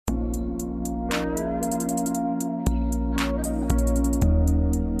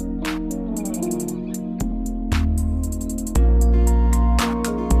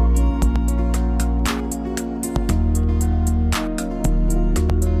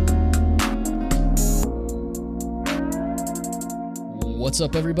What's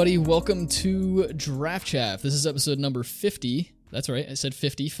up, everybody? Welcome to Draft Chaff. This is episode number 50. That's right, I said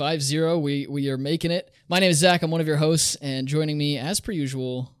 50, 50. We are making it. My name is Zach. I'm one of your hosts, and joining me, as per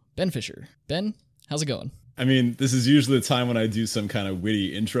usual, Ben Fisher. Ben, how's it going? I mean, this is usually the time when I do some kind of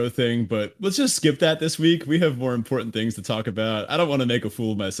witty intro thing, but let's just skip that this week. We have more important things to talk about. I don't want to make a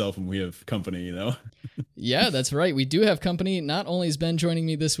fool of myself when we have company, you know? Yeah, that's right. We do have company. Not only is Ben joining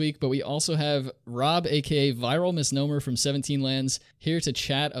me this week, but we also have Rob, aka ViralMisnomer from 17Lands, here to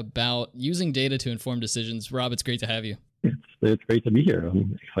chat about using data to inform decisions. Rob, it's great to have you. It's great to be here.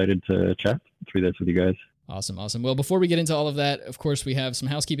 I'm excited to chat through this with you guys. Awesome. Well, before we get into all of that, of course, we have some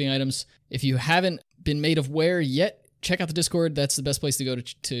housekeeping items. If you haven't been made aware yet, check out the Discord. That's the best place to go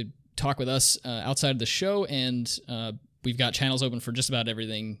to talk with us outside of the show, and we've got channels open for just about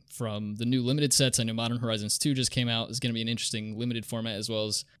everything from the new limited sets. I know Modern Horizons 2 just came out. It's going to be an interesting limited format, as well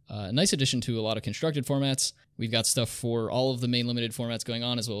as a nice addition to a lot of constructed formats. We've got stuff for all of the main limited formats going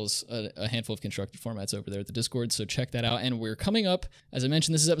on, as well as a handful of constructed formats over there at the Discord, so check that out. And we're coming up, as I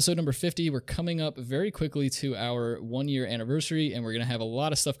mentioned, this is episode number 50. We're coming up very quickly to our 1-year anniversary, and we're going to have a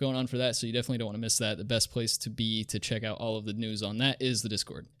lot of stuff going on for that, so you definitely don't want to miss that. The best place to be to check out all of the news on that is the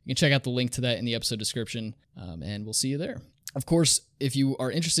Discord. You can check out the link to that in the episode description, and we'll see you there. Of course, if you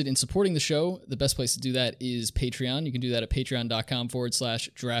are interested in supporting the show, the best place to do that is Patreon. You can do that at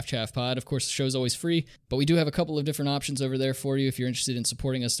patreon.com/draftchaffpod. Of course, the show's always free, but we do have a couple of different options over there for you if you're interested in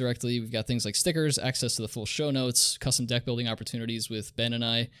supporting us directly. We've got things like stickers, access to the full show notes, custom deck building opportunities with Ben and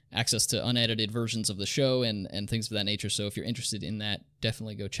I, access to unedited versions of the show, and things of that nature. So if you're interested in that,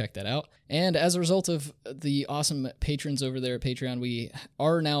 definitely go check that out. And as a result of the awesome patrons over there at Patreon, we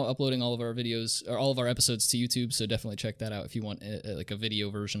are now uploading all of our videos, or all of our episodes, to YouTube, so definitely check that out if you want like a video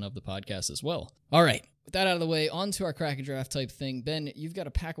version of the podcast as well. All right, with that out of the way, on to our crack a draft type thing. Ben, you've got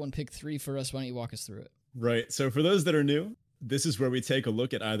a pack one, pick 3 for us. Why don't you walk us through it? Right. So for those that are new, this is where we take a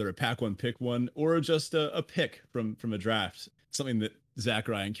look at either a pack one, pick one, or just a pick from a draft. Something that Zach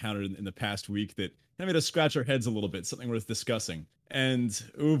or I encountered in the past week that kind of made us scratch our heads a little bit, something worth discussing. And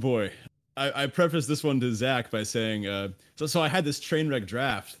oh boy, I prefaced this one to Zach by saying, so I had this train wreck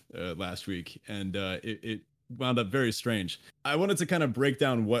draft last week, and it wound up very strange. I wanted to kind of break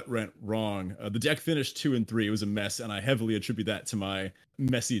down what went wrong. The deck finished 2 and 3. It was a mess, and I heavily attribute that to my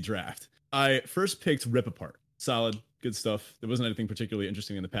messy draft. I first picked Rip Apart. Solid, good stuff. There wasn't anything particularly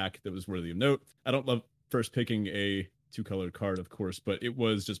interesting in the pack that was worthy of note. I don't love first picking a 2-colored card, of course, but it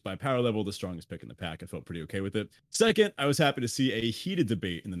was just by power level the strongest pick in the pack. I felt pretty okay with it. Second, I was happy to see a Heated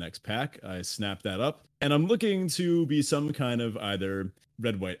Debate in the next pack. I snapped that up, and I'm looking to be some kind of either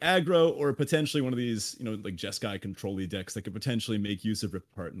red-white aggro or potentially one of these, like Jeskai control-y decks that could potentially make use of Rip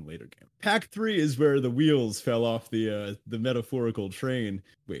Apart in later game. Pack 3 is where the wheels fell off the metaphorical train.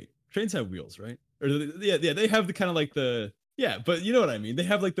 Wait, trains have wheels, right? Or yeah, they have the kind of like the, yeah, but you know what I mean. They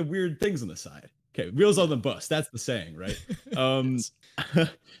have like the weird things on the side. Okay, wheels on the bus. That's the saying, right?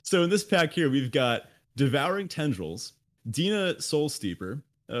 So in this pack here, we've got Devouring Tendrils, Dina Soul Steeper.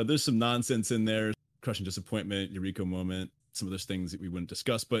 There's some nonsense in there. Crushing Disappointment, Eureka Moment, some of those things that we wouldn't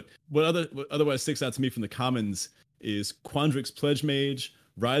discuss. But what otherwise sticks out to me from the commons is Quandrix Pledge Mage,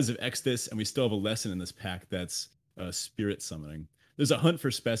 Rise of Exodus, and we still have a lesson in this pack that's Spirit Summoning. There's a Hunt for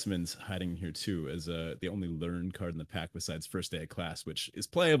Specimens hiding here too, as the only learned card in the pack besides First Day of Class, which is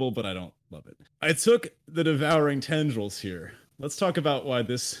playable, but I don't love it. I took the Devouring Tendrils here. Let's talk about why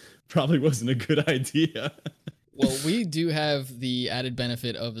this probably wasn't a good idea. Well, we do have the added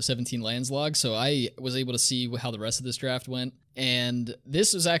benefit of the 17Lands log, so I was able to see how the rest of this draft went, and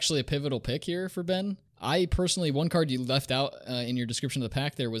this was actually a pivotal pick here for Ben. I personally, one card you left out in your description of the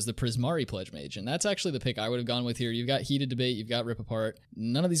pack there was the Prismari Pledge Mage, and that's actually the pick I would have gone with here. You've got Heated Debate, you've got Rip Apart.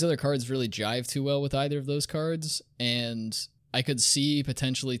 None of these other cards really jive too well with either of those cards, and I could see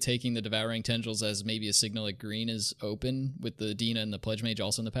potentially taking the Devouring Tendrils as maybe a signal like green is open with the Dina and the Pledge Mage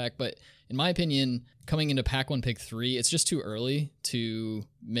also in the pack, but in my opinion, coming into pack 1, pick 3, it's just too early to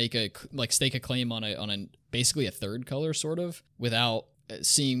make stake a claim on a basically a third color sort of without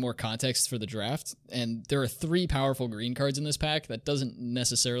seeing more context for the draft. And there are 3 powerful green cards in this pack. That doesn't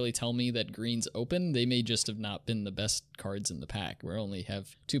necessarily tell me that green's open. They may just have not been the best cards in the pack. We only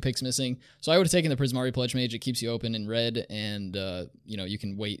have 2 picks missing. So I would have taken the Prismari Pledge Mage. It keeps you open in red, and you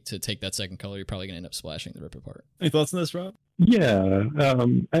can wait to take that second color. You're probably going to end up splashing the Rip Apart. Any thoughts on this, Rob? Yeah,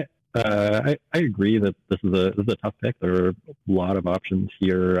 I agree that this is a tough pick. There are a lot of options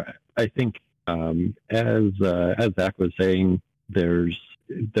here. I think as Zach was saying, there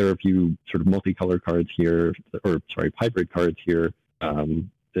are a few sort of multicolored cards here, hybrid cards here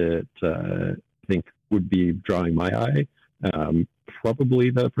that I think would be drawing my eye. Probably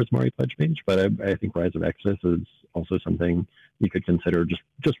the Prismari Pledge Mage, but I think Rise of Exodus is also something you could consider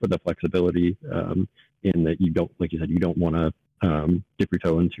just for the flexibility, in that you don't, like you said, you don't want to dip your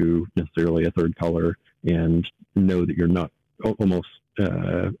toe into necessarily a third color and know that you're not almost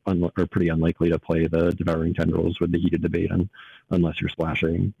or pretty unlikely to play the Devouring Tendrils with the Heated Debate unless you're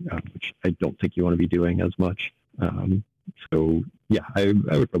splashing, which I don't think you want to be doing as much. So yeah, I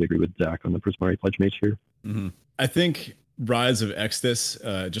would probably agree with Zach on the Prismari Pledge Mage here. Mm-hmm. I think Rise of Exodus,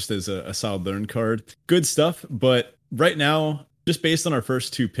 just as a solid learn card, good stuff. But right now, just based on our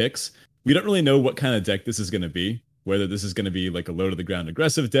first two picks, we don't really know what kind of deck this is going to be. Whether this is going to be like a low to the ground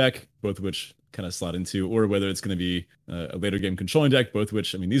aggressive deck, both of which kind of slot into, or whether it's going to be a later game controlling deck, both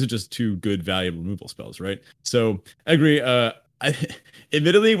which, I mean, these are just two good valuable removal spells, right? So I agree.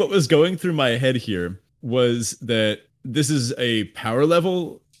 Admittedly, what was going through my head here was that this is a power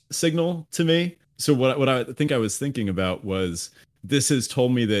level signal to me. So what I think I was thinking about was this has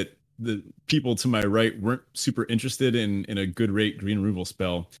told me that the people to my right weren't super interested in a good rate green removal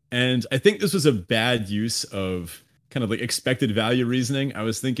spell. And I think this was a bad use of kind of like expected value reasoning. I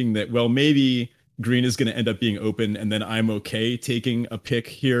was thinking that, well, maybe green is going to end up being open and then I'm okay taking a pick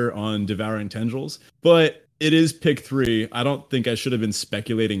here on Devouring Tendrils. But it is pick 3. I don't think I should have been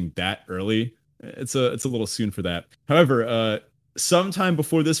speculating that early. It's a little soon for that. However, sometime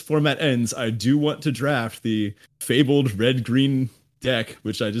before this format ends, I do want to draft the fabled red-green deck,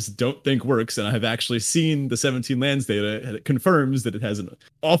 which I just don't think works. And I have actually seen the 17Lands data, and it confirms that it has an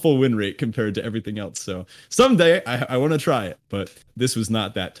awful win rate compared to everything else. So someday I want to try it, but this was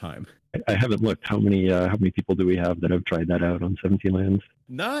not that time. I haven't looked. How many people do we have that have tried that out on 17Lands?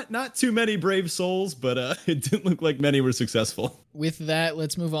 Not too many brave souls, but it didn't look like many were successful. With that,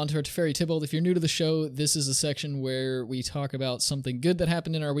 let's move on to our Teferi Tybalt. If you're new to the show, this is a section where we talk about something good that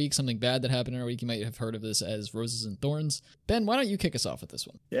happened in our week, something bad that happened in our week. You might have heard of this as Roses and Thorns. Ben, why don't you kick us off with this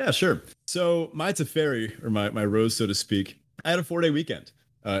one? Yeah, sure. So my Teferi, or my rose, so to speak, I had a 4-day weekend.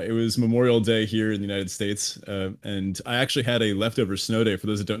 It was Memorial Day here in the United States, and I actually had a leftover snow day. For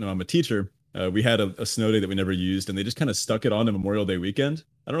those that don't know, I'm a teacher. We had a snow day that we never used, and they just kind of stuck it on a Memorial Day weekend.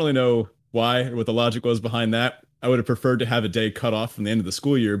 I don't really know why or what the logic was behind that. I would have preferred to have a day cut off from the end of the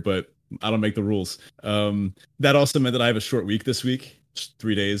school year, but I don't make the rules. That also meant that I have a short week this week, just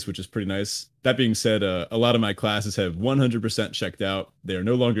 3 days, which is pretty nice. That being said, a lot of my classes have 100% checked out. They are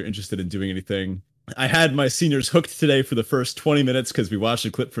no longer interested in doing anything. I had my seniors hooked today for the first 20 minutes because we watched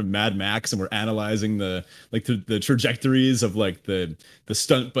a clip from Mad Max and we're analyzing the trajectories of like the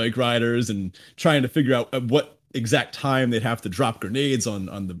stunt bike riders and trying to figure out at what exact time they'd have to drop grenades on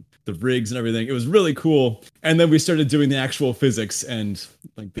the rigs and everything. It was really cool. And then we started doing the actual physics and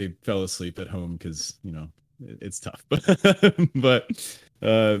like they fell asleep at home because, you know, it's tough. But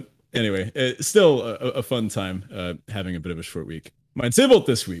anyway, it's still a fun time having a bit of a short week. My Tybalt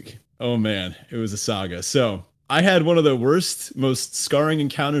this week. Oh man, it was a saga. So I had one of the worst, most scarring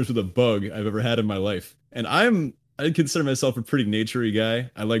encounters with a bug I've ever had in my life. And I consider myself a pretty naturey guy.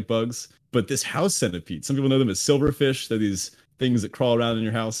 I like bugs, but this house centipede, some people know them as silverfish. They're these things that crawl around in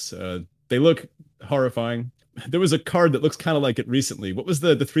your house. They look horrifying. There was a card that looks kind of like it recently. What was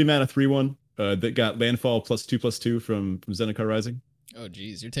the 3-mana 3/1 that got landfall +2/+2 from Zendikar Rising? Oh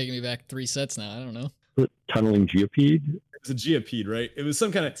geez, you're taking me back 3 sets now. I don't know. Tunneling Geopede? It's a Geopede, right? It was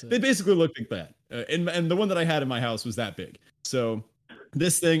some kind of, they basically looked like that. And the one that I had in my house was that big. So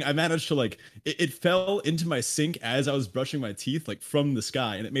this thing, I managed to like, it fell into my sink as I was brushing my teeth, like from the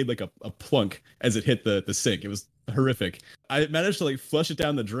sky. And it made like a plunk as it hit the sink. It was horrific. I managed to like flush it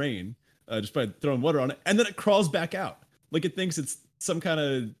down the drain just by throwing water on it. And then it crawls back out. Like it thinks it's some kind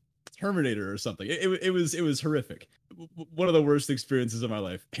of Terminator or something. It was horrific. One of the worst experiences of my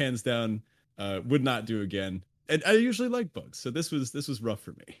life. Hands down, would not do again. And I usually like bugs, so this was rough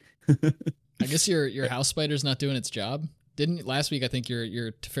for me. I guess your house spider's not doing its job. Didn't last week? I think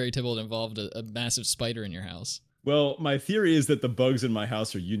your Teferi Tybalt involved a massive spider in your house. Well, my theory is that the bugs in my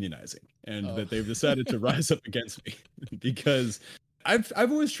house are unionizing, and that they've decided to rise up against me because I've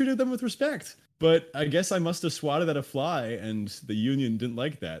always treated them with respect. But I guess I must have swatted at a fly, and the union didn't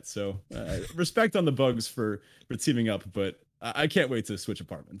like that. So respect on the bugs for teaming up, but I can't wait to switch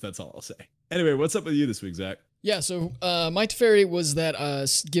apartments. That's all I'll say. Anyway, what's up with you this week, Zach? Yeah, so my Teferi was that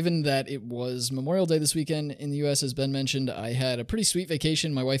given that it was Memorial Day this weekend in the U.S., as Ben mentioned, I had a pretty sweet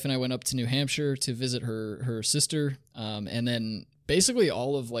vacation. My wife and I went up to New Hampshire to visit her sister, and then basically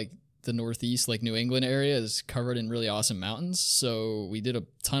all of like the Northeast, like New England area is covered in really awesome mountains. So we did a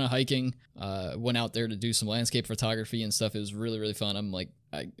ton of hiking, went out there to do some landscape photography and stuff. It was really, really fun. I'm like,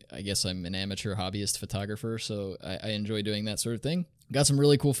 I guess I'm an amateur hobbyist photographer, so I enjoy doing that sort of thing. Got some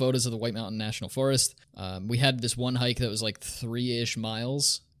really cool photos of the White Mountain National Forest. We had this one hike that was like 3-ish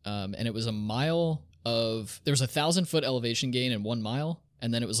miles, and it was a mile there was 1,000-foot elevation gain in 1 mile,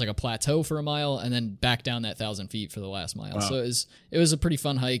 and then it was like a plateau for a mile, and then back down that 1,000 feet for the last mile. Wow. So it was a pretty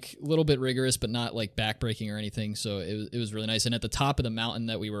fun hike, a little bit rigorous, but not like backbreaking or anything. So it was really nice. And at the top of the mountain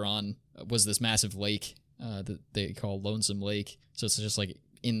that we were on was this massive lake that they call Lonesome Lake. So it's just like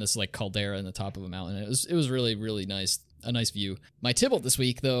in this like caldera in the top of a mountain. It was really, really nice. A nice view. My tibble this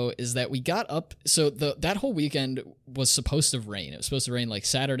week, though, is that we got up. So that whole weekend was supposed to rain. It was supposed to rain like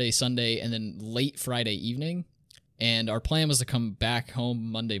Saturday, Sunday, and then late Friday evening. And our plan was to come back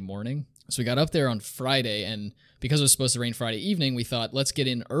home Monday morning. So we got up there on Friday, and because it was supposed to rain Friday evening, we thought, let's get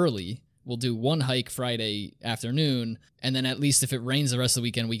in early. We'll do one hike Friday afternoon, and then at least if it rains the rest of the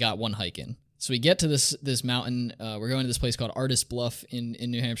weekend, we got one hike in. So we get to this mountain. We're going to this place called Artist Bluff in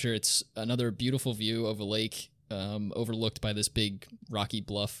New Hampshire. It's another beautiful view of a lake. Overlooked by this big rocky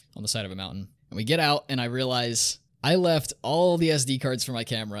bluff on the side of a mountain. And we get out, and I realize I left all the SD cards for my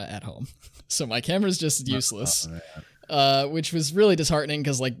camera at home. So my camera's just useless, which was really disheartening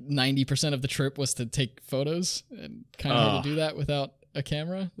because like 90% of the trip was to take photos, and kind of hard to do that without a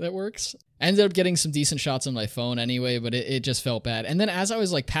camera that works. I ended up getting some decent shots on my phone anyway, but it just felt bad. And then as I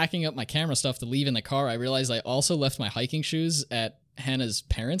was like packing up my camera stuff to leave in the car, I realized I also left my hiking shoes at Hannah's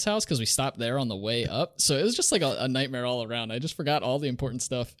parents' house because we stopped there on the way up. So it was just like a nightmare all around. I just forgot all the important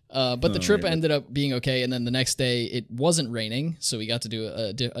stuff. But the trip ended up being okay. And then the next day it wasn't raining, so we got to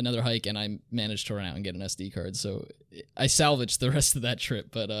do another hike, and I managed to run out and get an SD card. So I salvaged the rest of that trip.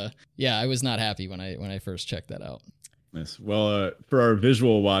 But yeah, I was not happy when I first checked that out. Nice. Well, for our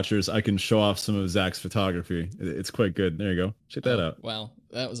visual watchers, I can show off some of Zach's photography. It's quite good. There you go. Check that out. Wow,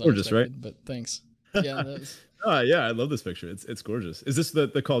 that was gorgeous, right? But thanks. Yeah. That was... yeah, I love this picture. It's gorgeous. Is this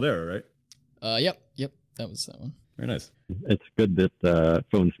the caldera, right? Yep. That was that one. Very nice. It's good that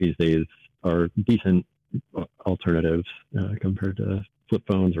phones these days are decent alternatives compared to flip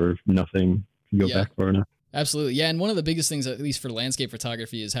phones or nothing. You go back far enough. Absolutely. Yeah, and one of the biggest things, at least for landscape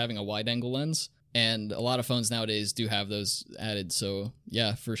photography, is having a wide-angle lens. And a lot of phones nowadays do have those added. So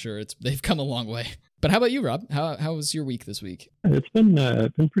yeah, for sure, they've come a long way. But how about you, Rob? How was your week this week? It's been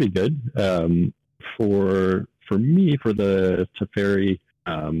pretty good. For me, for the Safari,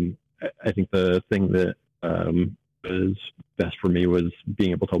 I think the thing that was best for me was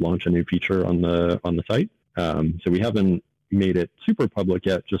being able to launch a new feature on the site. So we haven't made it super public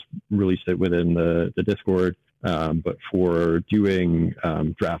yet, just released it within the Discord. But for doing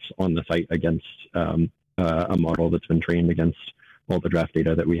drafts on the site against a model that's been trained against all the draft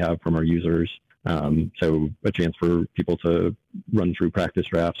data that we have from our users. So a chance for people to run through practice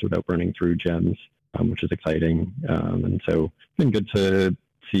drafts without burning through gems, which is exciting. And so it's been good to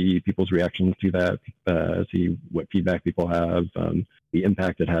see people's reactions to that, see what feedback people have, the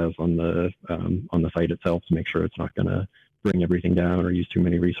impact it has on the site itself to make sure it's not going to bring everything down or use too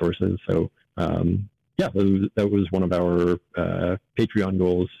many resources. So yeah, that was one of our Patreon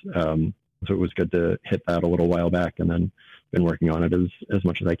goals. So it was good to hit that a little while back, and then been working on it as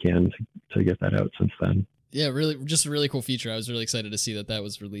much as I can to get that out since then. Yeah, really, just a really cool feature. I was really excited to see that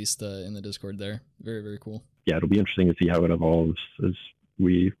was released in the Discord there. Very, very cool. Yeah, it'll be interesting to see how it evolves as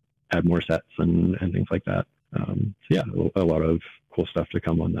we add more sets and things like that. So yeah, a lot of cool stuff to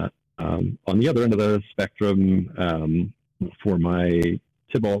come on that. On the other end of the spectrum, for my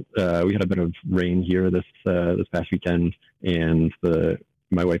Tybalt, we had a bit of rain here this past weekend, and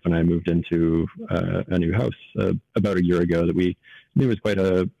my wife and I moved into a new house about a year ago that we knew was quite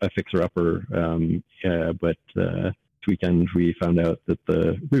a fixer-upper. But this weekend we found out that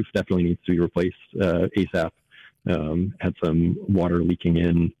the roof definitely needs to be replaced ASAP. Had some water leaking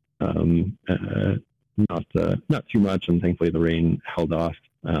in, not too much, and thankfully the rain held off.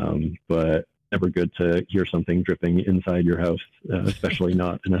 But never good to hear something dripping inside your house, especially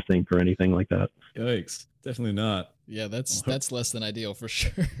not in a sink or anything like that. Yikes. Definitely not. Yeah, that's less than ideal for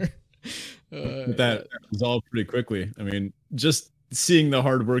sure. That resolved pretty quickly. I mean, just seeing the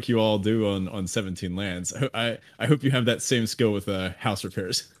hard work you all do on 17 Lands, I hope you have that same skill with house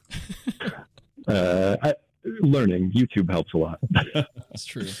repairs. Learning YouTube helps a lot. That's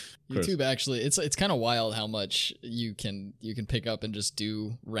true. YouTube actually, it's kind of wild how much you can pick up and just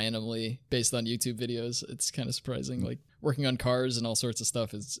do randomly based on YouTube videos. It's kind of surprising. Like working on cars and all sorts of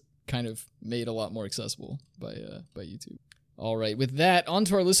stuff is kind of made a lot more accessible by YouTube. All right. With that, on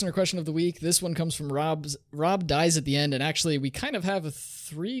to our listener question of the week. This one comes from Rob Dies at the End. And actually, we kind of have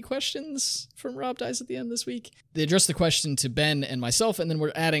 3 questions from Rob Dies at the End this week. They address the question to Ben and myself, and then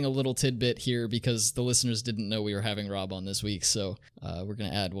we're adding a little tidbit here because the listeners didn't know we were having Rob on this week. So we're going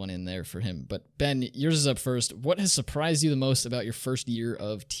to add one in there for him. But Ben, yours is up first. What has surprised you the most about your first year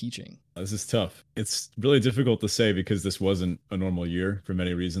of teaching? This is tough. It's really difficult to say because this wasn't a normal year for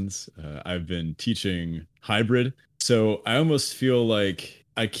many reasons. I've been teaching hybrid, so I almost feel like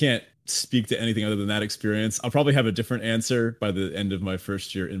I can't speak to anything other than that experience. I'll probably have a different answer by the end of my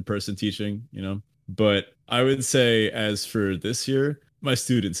first year in-person teaching, But I would say as for this year, my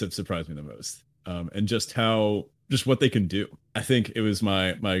students have surprised me the most. And just what they can do. I think it was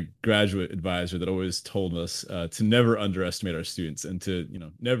my graduate advisor that always told us to never underestimate our students and to,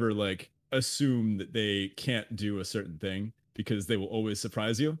 never assume that they can't do a certain thing because they will always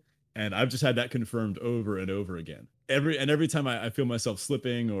surprise you. And I've just had that confirmed over and over again. Every time I feel myself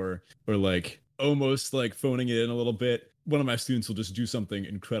slipping or almost phoning it in a little bit, one of my students will just do something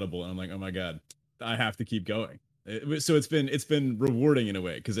incredible. And I'm like, oh my God, I have to keep going. So it's been rewarding in a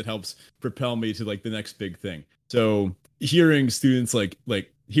way because it helps propel me to the next big thing. So hearing students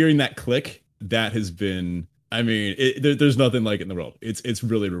hearing that click, that has been, there's nothing like it in the world. It's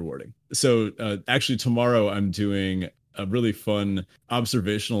really rewarding. So actually tomorrow I'm doing a really fun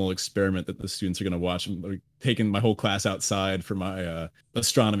observational experiment that the students are going to watch. I'm taking my whole class outside for my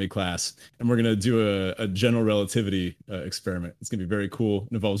astronomy class, and we're going to do a general relativity experiment. It's going to be very cool.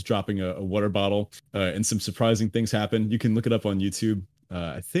 It involves dropping a water bottle, and some surprising things happen. You can look it up on YouTube.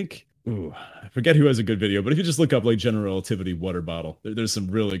 I forget who has a good video, but if you just look up general relativity water bottle, there's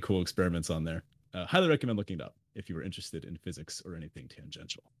some really cool experiments on there. Highly recommend looking it up if you were interested in physics or anything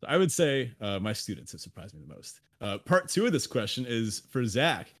tangential. So I would say my students have surprised me the most. Part 2 of this question is for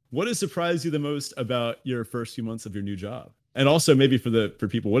Zach. What has surprised you the most about your first few months of your new job? And also maybe for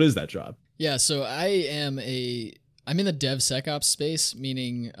people, what is that job? Yeah, so I'm in the DevSecOps space,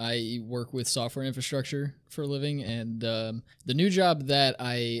 meaning I work with software infrastructure for a living. And the new job that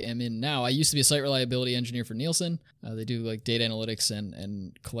I am in now, I used to be a site reliability engineer for Nielsen. They do data analytics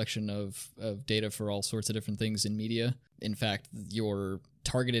and collection of data for all sorts of different things in media. In fact, your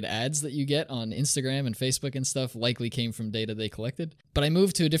targeted ads that you get on Instagram and Facebook and stuff likely came from data they collected. But I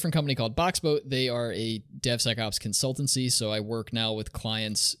moved to a different company called Boxboat. They are a DevSecOps consultancy. So I work now with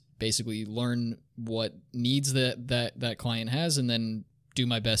clients, basically learn what needs that client has, and then do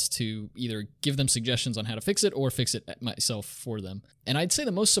my best to either give them suggestions on how to fix it or fix it myself for them. And I'd say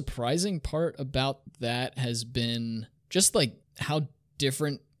the most surprising part about that has been just how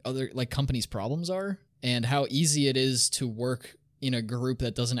different other companies' problems are and how easy it is to work in a group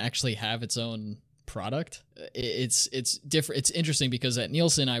that doesn't actually have its own product. It's different. It's interesting because at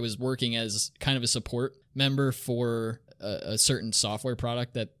Nielsen, I was working as kind of a support member for a certain software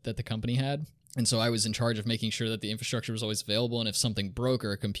product that the company had. And so I was in charge of making sure that the infrastructure was always available. And if something broke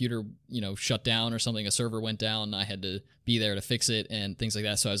or a computer, shut down or something, a server went down, I had to be there to fix it and things like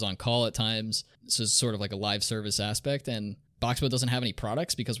that. So I was on call at times. So it's sort of like a live service aspect. And Boxboat doesn't have any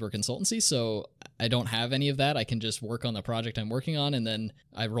products because we're a consultancy, so I don't have any of that. I can just work on the project I'm working on, and then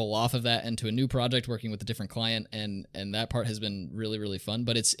I roll off of that into a new project working with a different client, and that part has been really, really fun.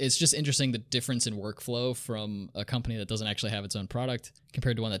 But it's just interesting the difference in workflow from a company that doesn't actually have its own product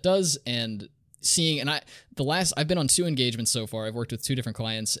compared to one that does, and seeing, and I've been on 2 engagements so far. I've worked with 2 different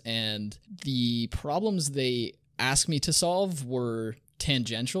clients, and the problems they asked me to solve were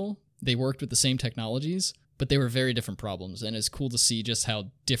tangential. They worked with the same technologies, but they were very different problems, and it's cool to see just how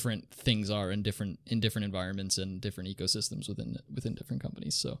different things are in different environments and different ecosystems within different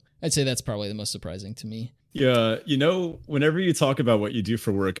companies. So I'd say that's probably the most surprising to me. Yeah, whenever you talk about what you do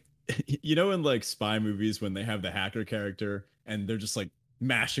for work, in spy movies when they have the hacker character and they're just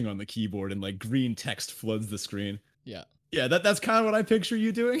mashing on the keyboard and green text floods the screen. Yeah. Yeah, that's kind of what I picture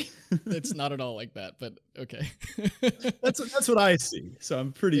you doing. It's not at all like that, but okay. That's what I see. So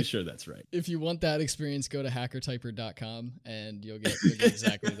I'm pretty sure that's right. If you want that experience, go to hackertyper.com and you'll get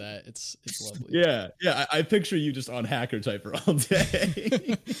exactly that. It's lovely. Yeah. I picture you just on HackerTyper all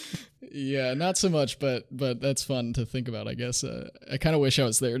day. Yeah, not so much, but that's fun to think about, I guess. I kind of wish I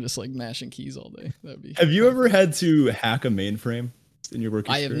was there just mashing keys all day. That'd be. Have you ever had to hack a mainframe in your work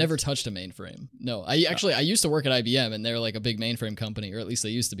experience? I have never touched a mainframe. No, I used to work at IBM, and they're a big mainframe company, or at least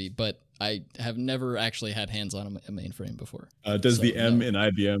they used to be, but I have never actually had hands on a mainframe before. Does the M in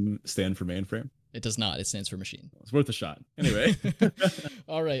IBM stand for mainframe? It does not. It stands for machine. It's worth a shot. Anyway.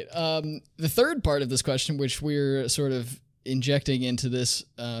 All right. The third part of this question, which we're sort of injecting into this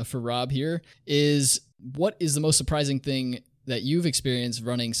for Rob here, is what is the most surprising thing that you've experienced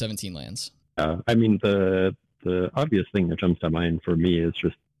running 17Lands? The the obvious thing that jumps to mind for me is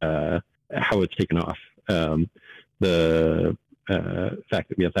just how it's taken off. The fact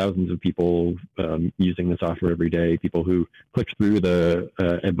that we have thousands of people using the software every day, people who click through the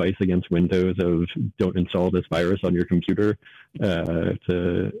advice against Windows of don't install this virus on your computer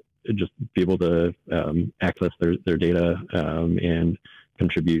to just be able to access their data and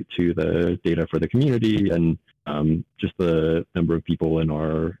contribute to the data for the community, and just the number of people in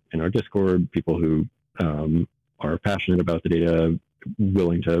our Discord, people who are passionate about the data,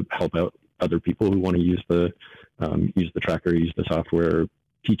 willing to help out other people who want to use the tracker, use the software,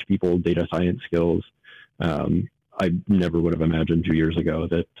 teach people data science skills. I never would have imagined 2 years ago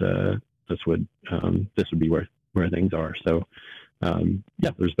that this would be where things are. So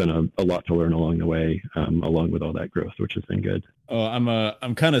there's been a lot to learn along the way, along with all that growth, which has been good. Oh,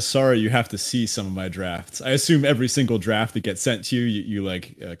 I'm kind of sorry you have to see some of my drafts. I assume every single draft that gets sent to you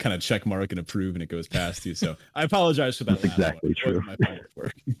like kind of check mark and approve, and it goes past you. So I apologize for that. That's exactly true. My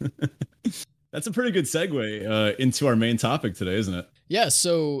work. That's a pretty good segue into our main topic today, isn't it? Yeah,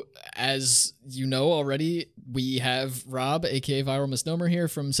 so as you know already, we have Rob, aka ViralMisnomer, here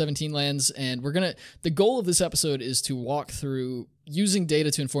from 17Lands, and the goal of this episode is to walk through using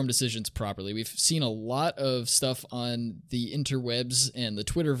data to inform decisions properly. We've seen a lot of stuff on the interwebs and the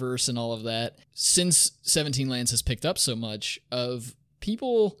Twitterverse and all of that since 17Lands has picked up so much of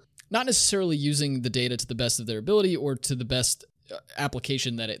people not necessarily using the data to the best of their ability or to the best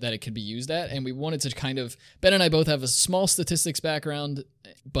application that it could be used at. And we wanted to Ben and I both have a small statistics background,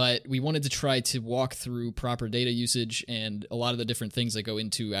 but we wanted to try to walk through proper data usage and a lot of the different things that go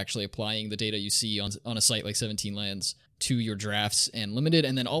into actually applying the data you see on a site like 17Lands to your drafts and limited,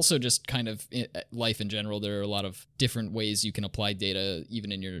 and then also just kind of life in general. There are a lot of different ways you can apply data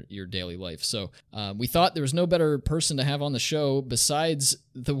even in your daily life. So we thought there was no better person to have on the show besides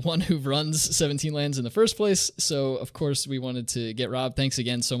the one who runs 17Lands in the first place. So of course we wanted to get Rob. Thanks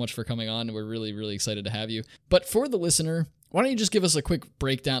again so much for coming on. We're really, really excited to have you. But for the listener, why don't you just give us a quick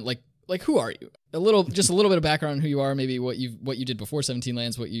breakdown, like who are you? A little bit of background on who you are, maybe what you did before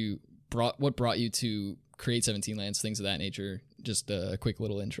 17Lands, what brought you to create 17Lands, things of that nature. Just a quick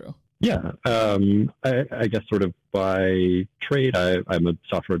little intro. Yeah, I guess sort of by trade, I'm a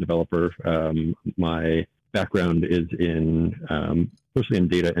software developer. My background is mostly in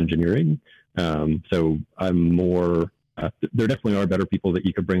data engineering. So I'm more. There definitely are better people that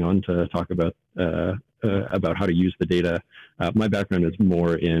you could bring on to talk about how to use the data. My background is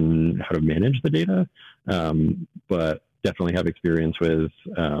more in how to manage the data, but definitely have experience with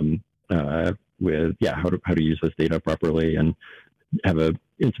how to use this data properly and have a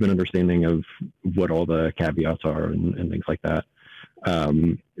intimate understanding of what all the caveats are and things like that.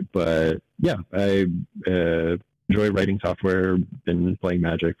 But yeah, I enjoy writing software, been playing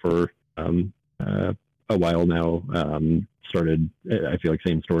Magic for a while now. Started, I feel like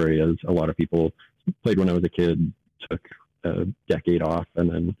same story as a lot of people, played when I was a kid, took a decade off,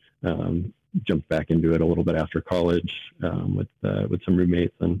 and then jumped back into it a little bit after college with some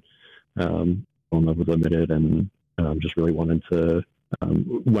roommates, and fell in love with Limited, and just really wanted to,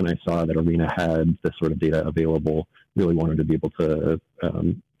 when I saw that Arena had this sort of data available, really wanted to be able to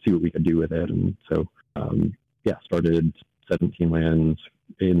see what we could do with it. And so, started 17Lands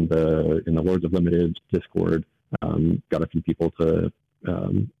in the Lords of Limited Discord, got a few people to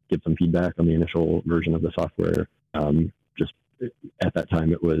give some feedback on the initial version of the software. Just at that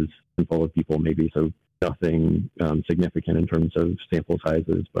time, it was full of people maybe, so nothing significant in terms of sample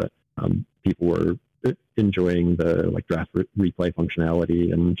sizes, but people were enjoying the draft replay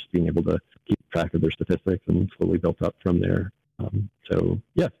functionality and just being able to keep track of their statistics, and slowly built up from there. So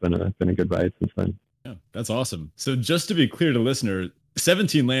yeah, it's been a good ride since then. Yeah, that's awesome. So just to be clear to listener,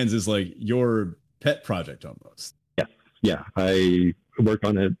 17Lands is like your pet project almost. Yeah. I work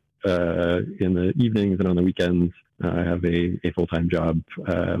on it in the evenings and on the weekends. I have a full-time job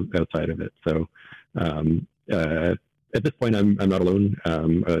outside of it. So at this point, I'm not alone.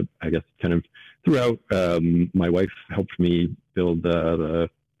 I guess kind of throughout, my wife helped me build the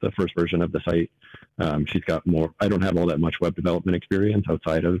first version of the site. She's got more. I don't have all that much web development experience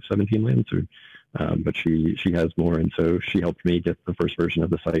outside of 17Lands, but she has more, and so she helped me get the first version of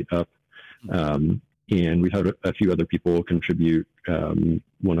the site up. And we've had a few other people contribute.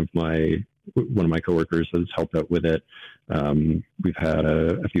 One of my coworkers has helped out with it. We've had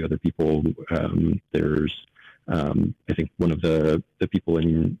a few other people. There's I think one of the people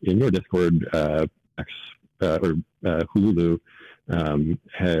in your Discord, Hululu,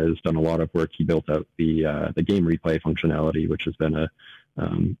 has done a lot of work. He built out the game replay functionality, which has been a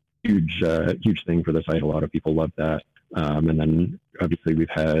huge thing for the site. A lot of people love that. And then obviously we've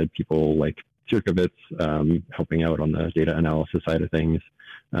had people like Sirkovitz, helping out on the data analysis side of things,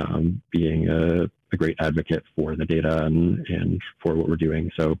 being a great advocate for the data and for what we're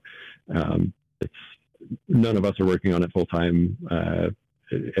doing. So it's none of us are working on it full time.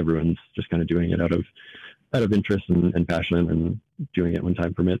 Everyone's just kind of doing it out of interest and passion and doing it when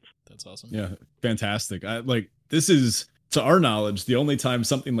time permits. That's awesome. Yeah, fantastic. This is, to our knowledge, the only time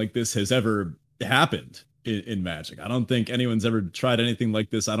something like this has ever happened in Magic. I don't think anyone's ever tried anything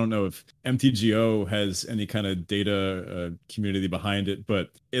like this. I don't know if MTGO has any kind of data community behind it, but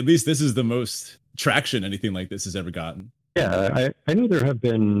at least this is the most traction anything like this has ever gotten. Yeah, I know there have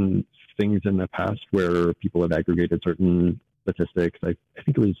been things in the past where people have aggregated certain statistics. I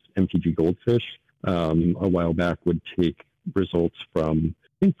think it was MTG Goldfish a while back would take results from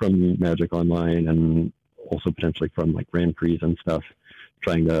Magic Online and also potentially from like Grand Prix and stuff,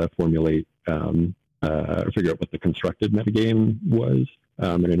 trying to formulate or figure out what the constructed metagame was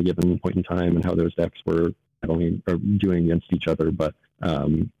at any given point in time and how those decks were not only doing against each other, but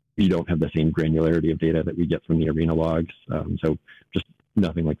you don't have the same granularity of data that we get from the arena logs. So just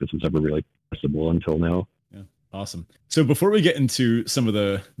nothing like this was ever really possible until now. Yeah, awesome. So before we get into some of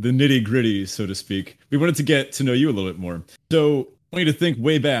the nitty gritty, so to speak, we wanted to get to know you a little bit more. So I want you to think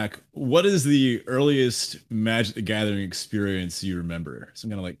way back. What is the earliest Magic the Gathering experience you remember? Some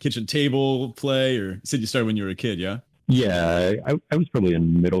kind of like kitchen table play, or you said you started when you were a kid, yeah? Yeah, I was probably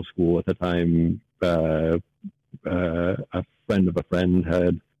in middle school at the time. A friend of a friend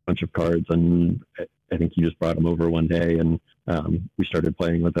had a bunch of cards, and I think he just brought them over one day, and we started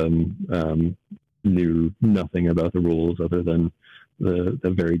playing with them. Knew nothing about the rules other than the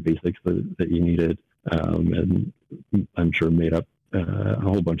very basics that you needed, and I'm sure made up a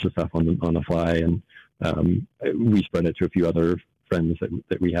whole bunch of stuff on the fly, and we spread it to a few other friends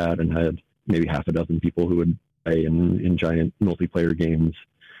that we had, and had maybe half a dozen people who would play in giant multiplayer games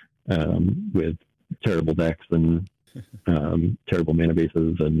with terrible decks and terrible mana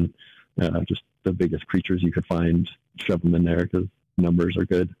bases and just the biggest creatures you could find, shove them in there because numbers are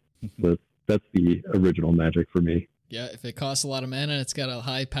good. But that's the original Magic for me. Yeah, if it costs a lot of mana, it's got a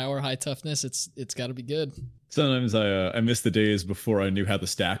high power, high toughness, it's got to be good. Sometimes I miss the days before I knew how the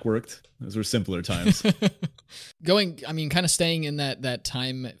stack worked. Those were simpler times. Kind of staying in that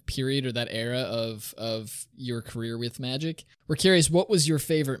time period or that era of your career with Magic. We're curious, what was your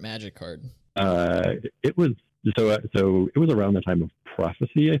favorite Magic card? It was it was around the time of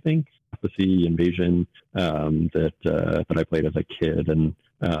Prophecy, I think. Prophecy, Invasion, that I played as a kid, and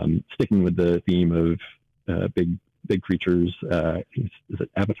sticking with the theme of big creatures. Is it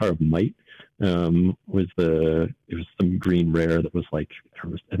Avatar of Might? It was some green rare that was like,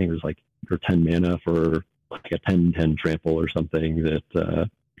 I think it was like for 10 mana for like a 10/10 trample or something that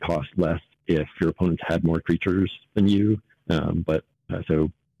cost less if your opponents had more creatures than you.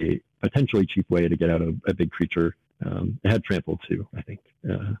 So a potentially cheap way to get out of a big creature. It had trample too, I think.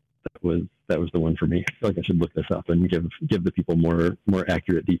 That was the one for me. I feel like I should look this up and give the people more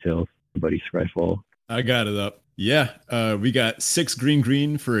accurate details. Buddy Scryfall. I got it up. Yeah, we got 6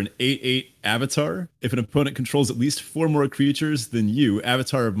 green for an 8/8 Avatar. If an opponent controls at least 4 more creatures than you,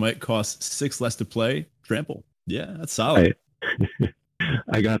 Avatar of Might costs 6 less to play. Trample. Yeah, that's solid.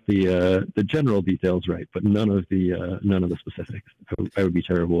 I got the general details right, but none of the specifics. I would be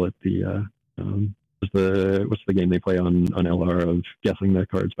terrible at the what's the game they play on LR of guessing the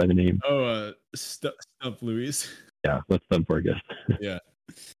cards by the name? Oh, Stump Louise. Yeah, let's Stump for a guess. Yeah.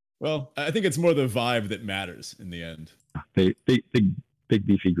 Well, I think it's more the vibe that matters in the end. Big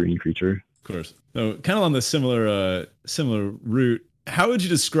beefy green creature. Of course. So, kind of on the similar route, how would you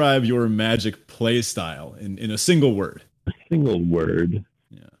describe your Magic play style in a single word? A single word.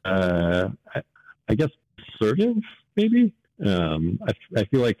 Yeah. I guess assertive, maybe. I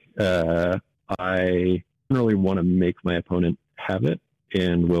feel like I generally want to make my opponent have it,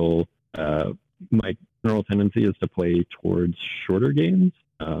 and my general tendency is to play towards shorter games.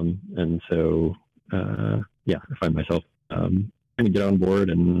 And so, I find myself trying to get on board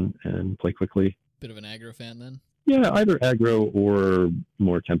and play quickly. Bit of an aggro fan then? Yeah, either aggro or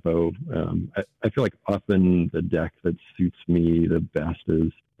more tempo. I feel like often the deck that suits me the best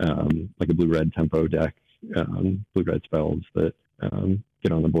is like a blue-red tempo deck, blue-red spells that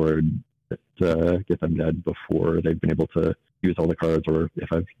get on the board, that get them dead before they've been able to use all the cards, or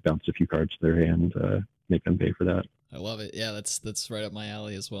if I've bounced a few cards to their hand, make them pay for that. I love it. Yeah, that's right up my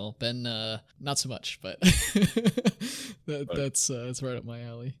alley as well. Ben, not so much, but that's right up my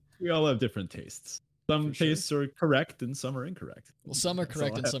alley. We all have different tastes. Some tastes are correct and some are incorrect. Well, some are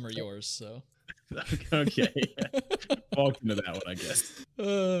correct and some are yours. So okay, walk into that one, I guess.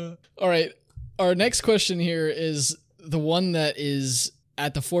 All right. Our next question here is the one that is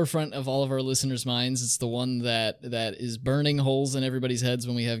at the forefront of all of our listeners' minds. It's the one that is burning holes in everybody's heads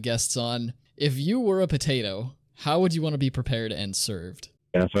when we have guests on. If you were a potato, how would you want to be prepared and served?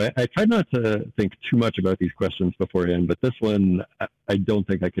 Yeah, so I tried not to think too much about these questions beforehand, but this one I don't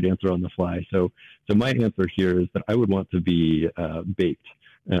think I could answer on the fly. So my answer here is that I would want to be baked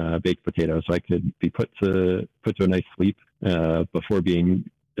potato, so I could be put to a nice sleep before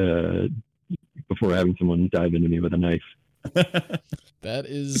having someone dive into me with a knife. That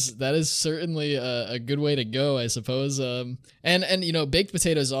is certainly a good way to go, I suppose. And you know, baked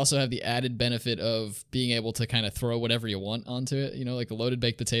potatoes also have the added benefit of being able to kind of throw whatever you want onto it. You know, like a loaded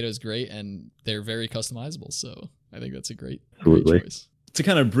baked potato is great, and they're very customizable. So I think that's a great choice. To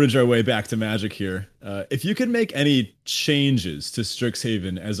kind of bridge our way back to Magic here, if you could make any changes to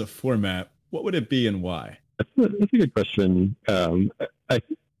Strixhaven as a format, what would it be and why? That's a good question. I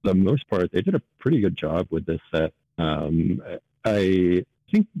think for the most part, they did a pretty good job with this set. I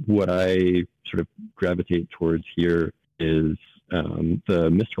think what I sort of gravitate towards here is the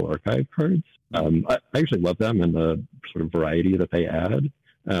Mystical Archive cards. I actually love them and the sort of variety that they add.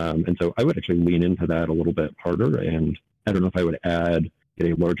 And so I would actually lean into that a little bit harder. And I don't know if I would get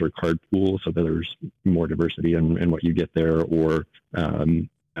a larger card pool so that there's more diversity in what you get there, or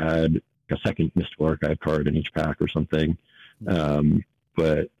add a second Mystical Archive card in each pack or something.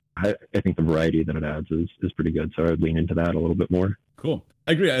 But I think the variety that it adds is pretty good, so I would lean into that a little bit more. Cool.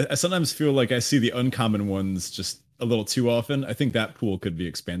 I agree. I sometimes feel like I see the uncommon ones just a little too often. I think that pool could be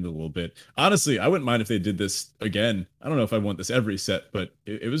expanded a little bit. Honestly, I wouldn't mind if they did this again. I don't know if I want this every set, but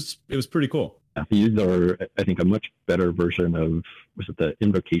it was pretty cool. These are, I think, a much better version of, was it the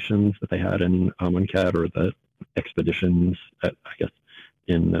invocations that they had in Amonkhet, or the expeditions, I guess,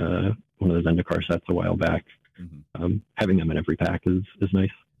 in one of those Zendikar sets a while back. Mm-hmm. Having them in every pack is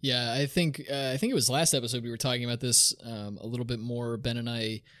nice. Yeah, I think it was last episode we were talking about this a little bit more. Ben and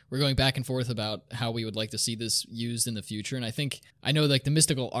I were going back and forth about how we would like to see this used in the future, and I know like the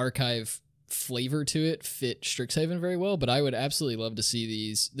Mystical Archive flavor to it fit Strixhaven very well, but I would absolutely love to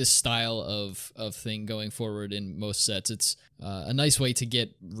see this style of thing going forward in most sets. It's a nice way to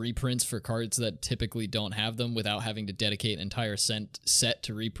get reprints for cards that typically don't have them without having to dedicate an entire set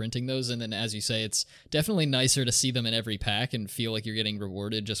to reprinting those. And then, as you say, it's definitely nicer to see them in every pack and feel like you're getting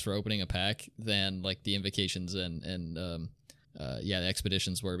rewarded just for opening a pack than like the invocations and the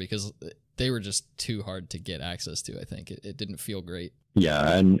expeditions were, because they were just too hard to get access to. I think it didn't feel great.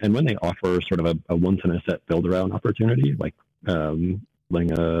 Yeah, and when they offer sort of a once in a set build around opportunity, like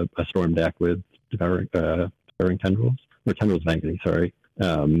playing a storm deck with devouring tendrils, or tendrils vanquishing, sorry,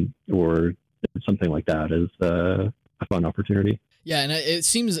 or something like that, is a fun opportunity. Yeah, and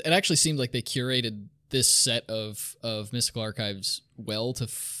it actually seemed like they curated this set of Mystical Archives well to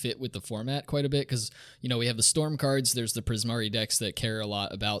fit with the format quite a bit, because, you know, we have the Storm cards, there's the Prismari decks that care a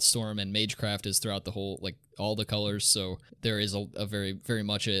lot about Storm, and Magecraft is throughout the whole, like, all the colors, so there is a very, very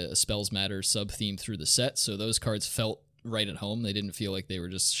much a Spells Matter sub-theme through the set, so those cards felt right at home. They didn't feel like they were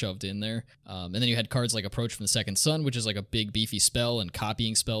just shoved in there. And then you had cards like Approach from the Second Sun, which is like a big beefy spell, and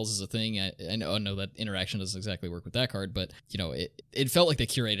copying spells is a thing. I know that interaction doesn't exactly work with that card, but you know, it felt like they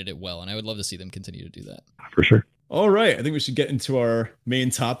curated it well, and I would love to see them continue to do that. For sure. All right, I think we should get into our main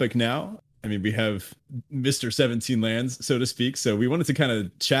topic now. I mean, we have Mr. 17 Lands, so to speak. So we wanted to kind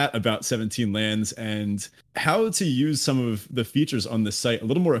of chat about 17 Lands and how to use some of the features on the site a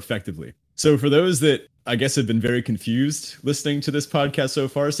little more effectively. So for those that I guess have been very confused listening to this podcast so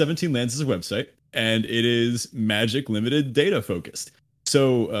far, 17 Lands is a website, and it is Magic limited data focused.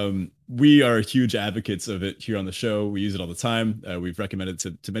 So we are huge advocates of it here on the show. We use it all the time. We've recommended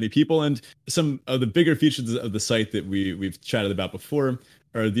it to many people. And some of the bigger features of the site that we've chatted about before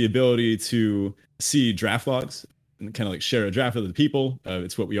are the ability to see draft logs and kind of like share a draft with other people.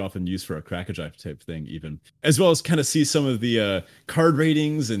 It's what we often use for a Cracker Draft type thing even, as well as kind of see some of the card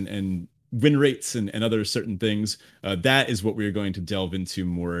ratings and win rates and other certain things. That is what we're going to delve into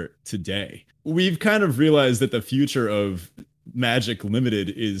more today. We've kind of realized that the future of Magic Limited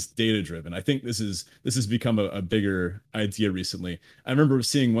is data driven. I think this has become a bigger idea recently. I remember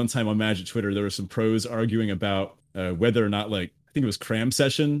seeing one time on Magic Twitter, there were some pros arguing about whether or not, like, I think it was Cram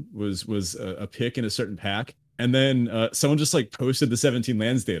Session was a pick in a certain pack. And then someone just like posted the 17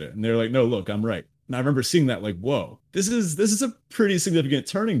 Lands data, and they're like, no, look, I'm right. And I remember seeing that, like, whoa, this is a pretty significant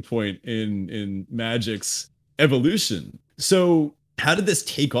turning point in Magic's evolution. So how did this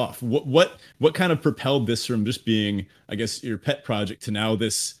take off? What kind of propelled this from just being, I guess, your pet project to now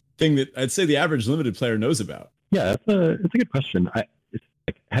this thing that I'd say the average limited player knows about? Yeah, it's a good question. It's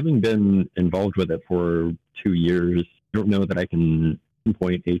like, having been involved with it for 2 years, I don't know that I can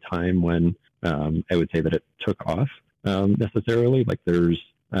pinpoint a time when I would say that it took off. necessarily. Like there's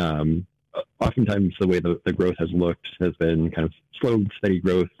oftentimes the way the growth has looked has been kind of slow, steady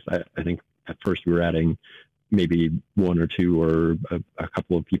growth. I think at first we were adding maybe one or two or a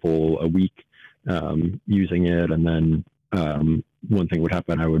couple of people a week using it, and then one thing would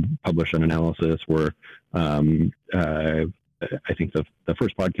happen. I would publish an analysis where I think the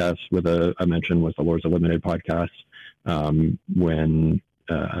first podcast with a mention was the Lords of Limited podcast, when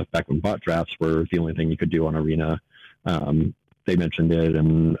back when bot drafts were the only thing you could do on Arena. They mentioned it,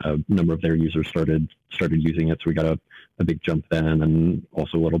 and a number of their users started using it. So we got a big jump then, and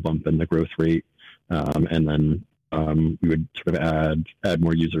also a little bump in the growth rate. And then we would sort of add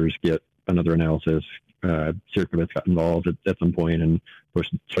more users, get another analysis. Sirkovitz got involved at some point and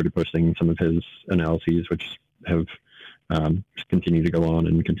started posting some of his analyses, which have just continued to go on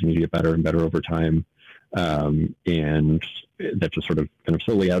and continue to get better and better over time. And that just sort of kind of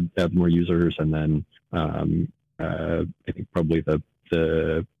slowly add more users. And then I think probably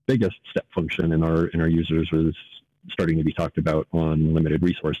the biggest step function in our users was starting to be talked about on limited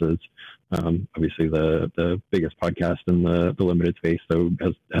resources. Obviously the biggest podcast in the limited space, so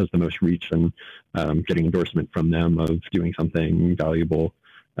has the most reach, and getting endorsement from them of doing something valuable,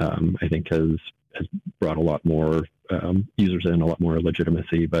 I think has brought a lot more users in, a lot more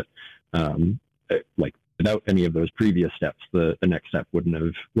legitimacy. But like without any of those previous steps, the next step wouldn't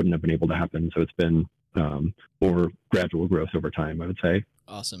have been able to happen. So it's been more gradual growth over time, I would say.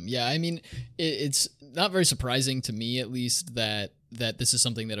 Awesome. Yeah, I mean, it's not very surprising to me, at least, that this is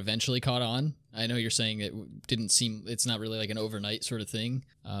something that eventually caught on. I know you're saying it's not really like an overnight sort of thing.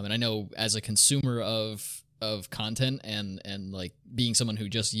 And I know as a consumer of content and like being someone who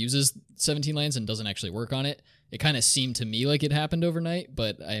just uses 17Lands and doesn't actually work on it, it kind of seemed to me like it happened overnight,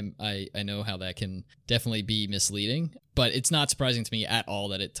 but I know how that can definitely be misleading. But it's not surprising to me at all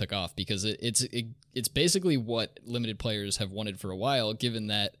that it took off, because it's basically what limited players have wanted for a while, given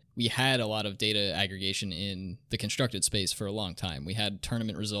that we had a lot of data aggregation in the constructed space for a long time. We had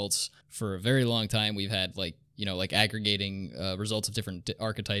tournament results for a very long time. We've had like aggregating results of different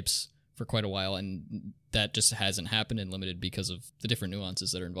archetypes for quite a while, and that just hasn't happened in limited because of the different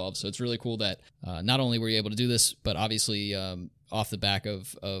nuances that are involved. So it's really cool that not only were you able to do this, but obviously off the back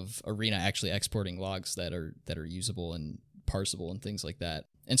of Arena actually exporting logs that are usable and parsable and things like that.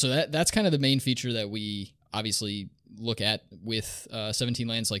 And so that's kind of the main feature that we obviously look at with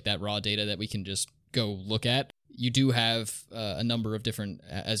 17Lands, like that raw data that we can just go look at. You do have a number of different,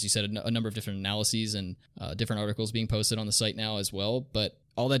 as you said, a number of different analyses and different articles being posted on the site now as well. But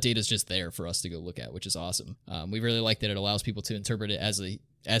all that data is just there for us to go look at, which is awesome. We really like that it allows people to interpret it as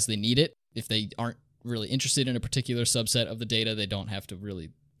they need it. If they aren't really interested in a particular subset of the data, they don't have to really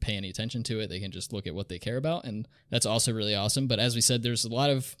pay any attention to it. They can just look at what they care about, and that's also really awesome. But as we said, there's a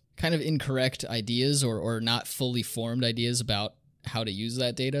lot of kind of incorrect ideas or not fully formed ideas about how to use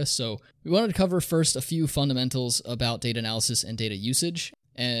that data. So we wanted to cover first a few fundamentals about data analysis and data usage,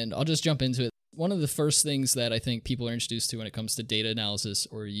 and I'll just jump into it. One of the first things that I think people are introduced to when it comes to data analysis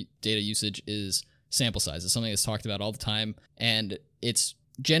or data usage is sample size. It's something that's talked about all the time, and it's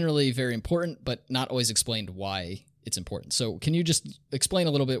generally very important, but not always explained why it's important. So can you just explain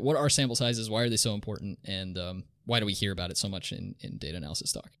a little bit, what are sample sizes, why are they so important, and why do we hear about it so much in data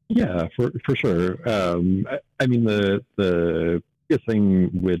analysis talk? Yeah, for sure. I mean, the biggest thing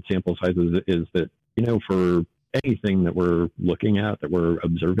with sample sizes is that, for anything that we're looking at, that we're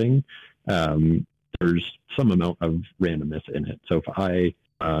observing, there's some amount of randomness in it. So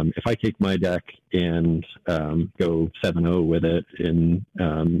if I take my deck and go 7-0 with it in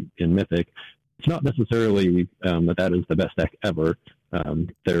Mythic, it's not necessarily that is the best deck ever.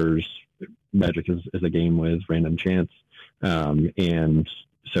 There's Magic is a game with random chance, and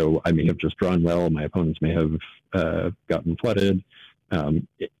so I may have just drawn well. My opponents may have gotten flooded.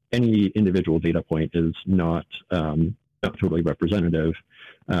 Any individual data point is not totally representative,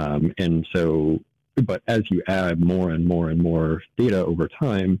 and so. But as you add more and more and more data over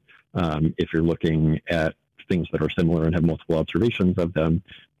time, if you're looking at things that are similar and have multiple observations of them,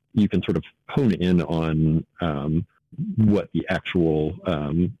 you can sort of hone in on what the actual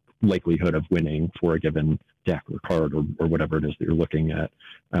likelihood of winning for a given deck or card or whatever it is that you're looking at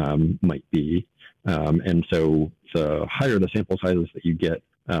might be. And so the higher the sample sizes that you get,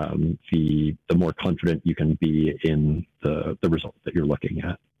 the more confident you can be in the result that you're looking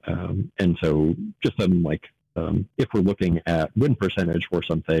at. And so just some if we're looking at win percentage for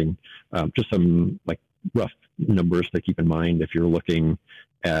something, just some rough numbers to keep in mind. If you're looking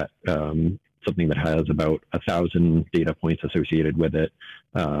at something that has about 1,000 data points associated with it,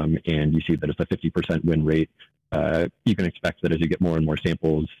 and you see that it's a 50% win rate, you can expect that as you get more and more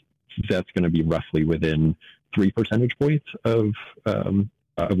samples, that's going to be roughly within 3 percentage points of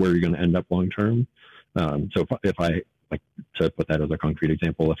where you're going to end up long term. So if I, like, to put that as a concrete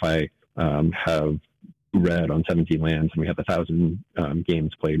example, if I have red on 17 lands and we have 1,000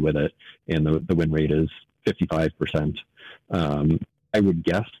 games played with it, and the win rate is 55%, I would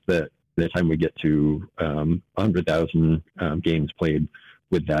guess that by the time we get to 100,000 games played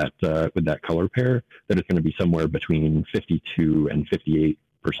with that color pair, that it's going to be somewhere between 52 and 58%.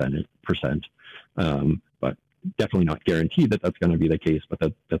 But definitely not guaranteed that that's going to be the case, but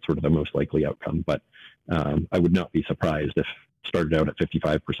that's sort of the most likely outcome. But I would not be surprised if started out at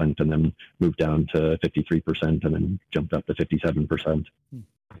 55% and then moved down to 53% and then jumped up to 57%.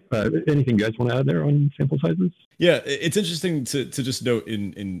 Anything you guys want to add there on sample sizes? Yeah, it's interesting to just note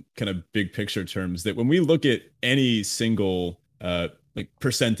in kind of big picture terms that when we look at any single like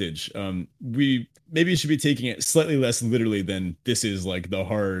percentage, we maybe should be taking it slightly less literally than this is like the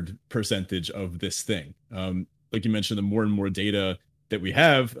hard percentage of this thing. Like you mentioned, the more and more data that we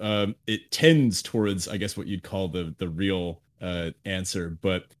have, it tends towards, I guess, what you'd call the real answer.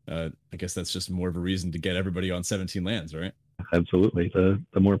 But I guess that's just more of a reason to get everybody on 17 lands, right? Absolutely.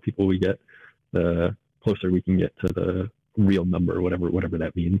 The more people we get, the closer we can get to the real number, whatever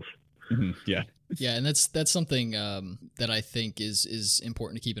that means. Mm-hmm. Yeah. Yeah, and that's something that I think is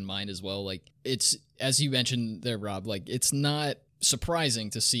important to keep in mind as well. Like, it's, as you mentioned there, Rob, like, it's not surprising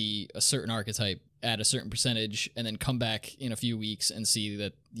to see a certain archetype at a certain percentage and then come back in a few weeks and see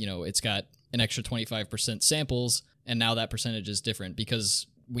that, you know, it's got an extra 25% samples and now that percentage is different, because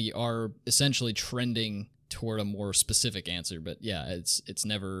we are essentially trending toward a more specific answer. But yeah,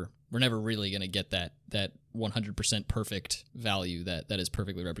 we're never really going to get that 100% perfect value that is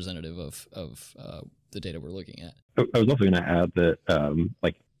perfectly representative of the data we're looking at. I was also going to add that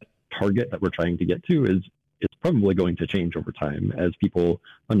like, target that we're trying to get to is probably going to change over time as people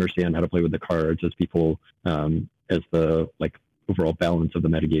understand how to play with the cards, as people as the like overall balance of the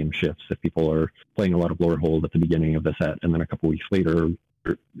metagame shifts. If people are playing a lot of lower hold at the beginning of the set, and then a couple weeks later,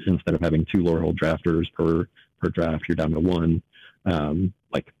 instead of having 2 lower hold drafters per draft, you're down to 1.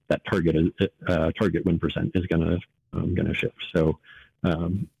 Like, that target win percent is gonna shift. So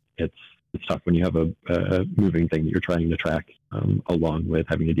it's tough when you have a moving thing that you're trying to track, along with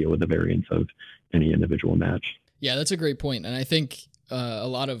having to deal with the variance of any individual match. Yeah, that's a great point. And I think a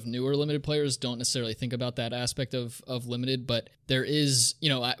lot of newer limited players don't necessarily think about that aspect of limited, but there is, you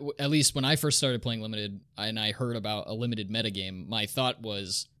know, at least when I first started playing limited and I heard about a limited metagame, my thought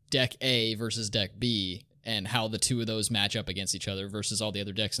was deck A versus deck B and how the two of those match up against each other versus all the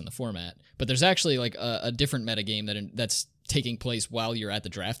other decks in the format. But there's actually like a different metagame that's taking place while you're at the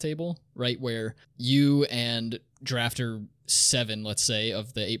draft table, right? Where you and drafter 7, let's say,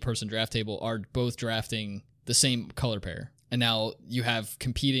 of the 8-person draft table are both drafting the same color pair. And now you have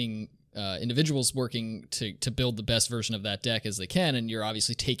competing individuals working to build the best version of that deck as they can, and you're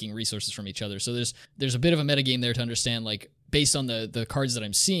obviously taking resources from each other. So there's a bit of a metagame there to understand, like, based on the cards that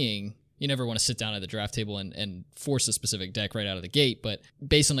I'm seeing, you never want to sit down at the draft table and force a specific deck right out of the gate, but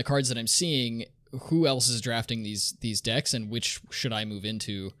based on the cards that I'm seeing, who else is drafting these decks and which should I move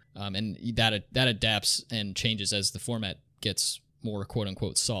into? And that adapts and changes as the format gets more quote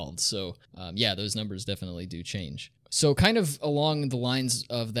unquote solved. So yeah, those numbers definitely do change. So kind of along the lines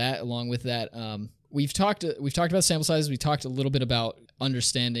of that, along with that, we've talked about sample sizes. We talked a little bit about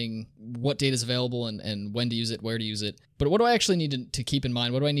understanding what data is available and when to use it, where to use it. But what do I actually need to keep in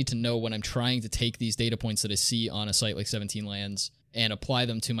mind? What do I need to know when I'm trying to take these data points that I see on a site like 17Lands and apply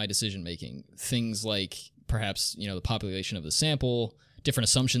them to my decision making? Things like perhaps, you know, the population of the sample, different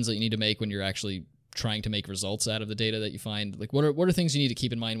assumptions that you need to make when you're actually trying to make results out of the data that you find. Like, what are things you need to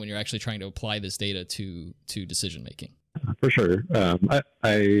keep in mind when you're actually trying to apply this data to decision making? For sure.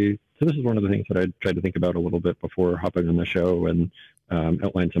 So this is one of the things that I tried to think about a little bit before hopping on the show, and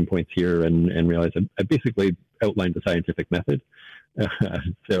outline some points here and realize I basically outlined the scientific method.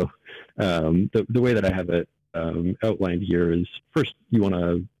 So the way that I have it outlined here is, first you want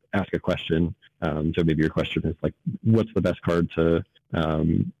to ask a question. So maybe your question is like, what's the best card to,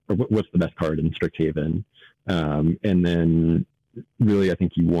 or what's the best card in Strict Haven? And then really I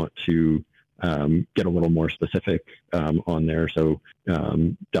think you want to get a little more specific on there. So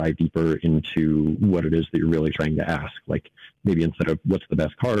dive deeper into what it is that you're really trying to ask. Like, maybe instead of what's the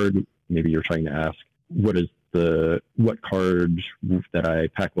best card, maybe you're trying to ask what card that I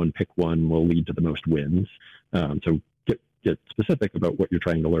pack one, pick one will lead to the most wins. So get specific about what you're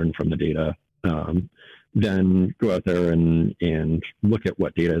trying to learn from the data. Then go out there and look at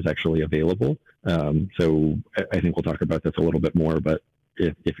what data is actually available. So I think we'll talk about this a little bit more, but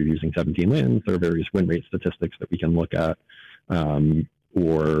if you're using 17Lands, there are various win rate statistics that we can look at.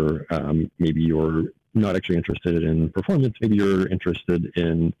 Or maybe you're not actually interested in performance. Maybe you're interested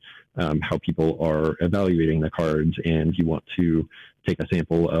in how people are evaluating the cards, and you want to take a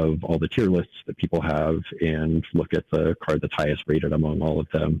sample of all the tier lists that people have and look at the card that's highest rated among all of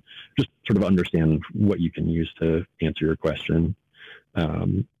them. Just sort of understand what you can use to answer your question.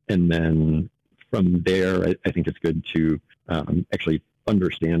 And then from there, I think it's good to actually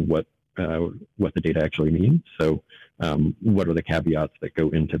understand what the data actually means. So what are the caveats that go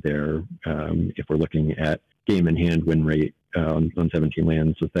into there? If we're looking at game in hand win rate on 17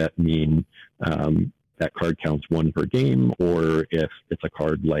 lands, does that mean that card counts one per game? Or if it's a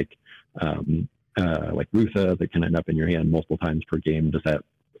card like Rutha that can end up in your hand multiple times per game, does that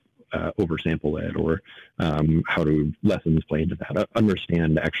oversample it? Or how do lessons play into that?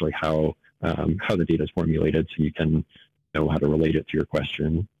 Understand actually how the data is formulated so you can know how to relate it to your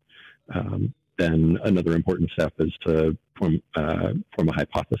question. Then another important step is to form a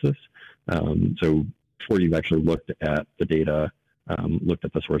hypothesis. So before you've actually looked at the data, looked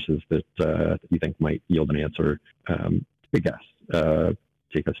at the sources that you think might yield an answer, take a guess,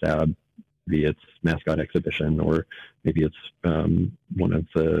 take a stab. Maybe it's mascot exhibition, or maybe it's one of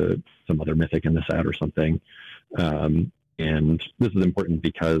some other mythic in the set or something. And this is important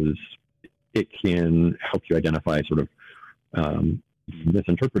because it can help you identify sort of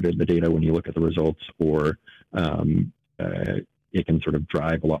misinterpreted the data when you look at the results, or it can sort of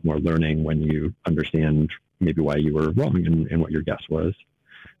drive a lot more learning when you understand maybe why you were wrong and what your guess was.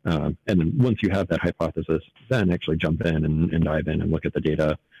 And then once you have that hypothesis, then actually jump in and dive in and look at the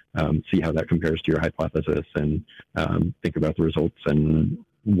data, see how that compares to your hypothesis, and think about the results and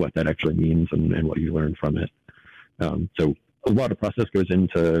what that actually means and what you learned from it. So a lot of process goes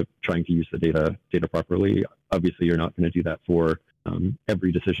into trying to use the data properly. Obviously, you're not going to do that for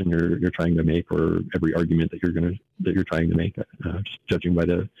every decision you're trying to make, or every argument that you're trying to make. Just judging by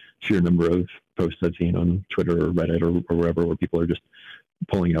the sheer number of posts I've seen on Twitter or Reddit or wherever, where people are just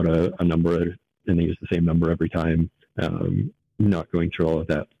pulling out a number and they use the same number every time. Not going through all of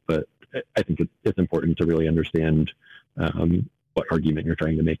that, but I think it's important to really understand what argument you're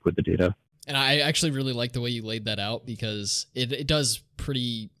trying to make with the data. And I actually really like the way you laid that out, because it does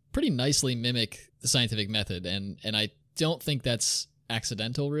pretty nicely mimic the scientific method, and I don't think that's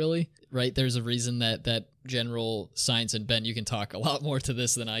accidental, really, right? There's a reason that general science, and Ben, you can talk a lot more to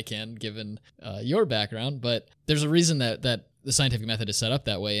this than I can, given your background, but there's a reason that the scientific method is set up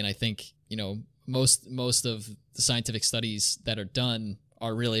that way, and I think, most of the scientific studies that are done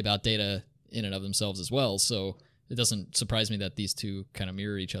are really about data in and of themselves as well, so it doesn't surprise me that these two kind of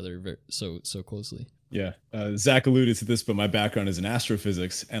mirror each other so closely. Yeah, Zach alluded to this, but my background is in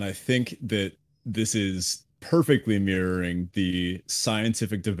astrophysics, and I think that this is perfectly mirroring the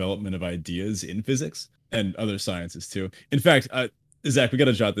scientific development of ideas in physics and other sciences too. In fact, Zach, we got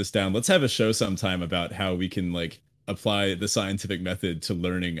to jot this down. Let's have a show sometime about how we can apply the scientific method to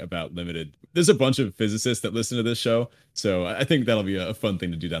learning about limited. There's a bunch of physicists that listen to this show, so I think that'll be a fun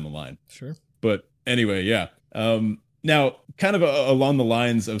thing to do down the line. Sure. But anyway, yeah. Now, kind of along the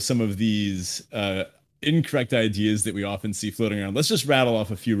lines of some of these incorrect ideas that we often see floating around, let's just rattle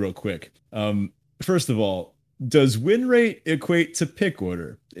off a few real quick. First of all, does win rate equate to pick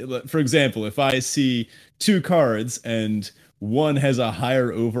order? For example, if I see two cards and one has a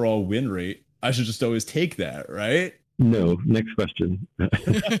higher overall win rate, I should just always take that, right? No. Next question.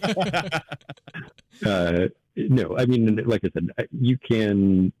 No, I mean, like I said, you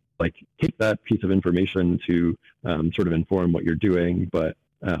can take that piece of information to sort of inform what you're doing, but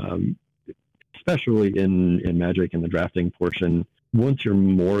especially in Magic and the drafting portion, once you're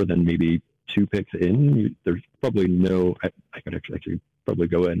more than maybe two picks in, there's probably I could actually probably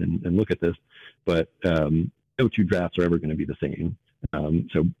go in and look at this, but no two drafts are ever going to be the same.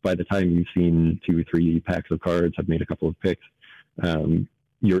 So by the time you've seen 2-3 packs of cards, have made a couple of picks,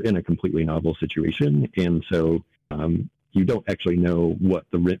 you're in a completely novel situation. And so you don't actually know what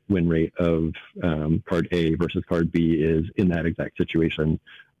the win rate of card A versus card B is in that exact situation.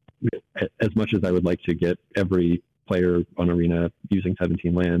 As much as I would like to get every player on Arena using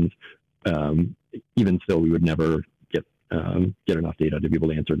 17 lands, even still, we would never get enough data to be able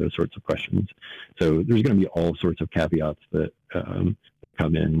to answer those sorts of questions. So there's going to be all sorts of caveats that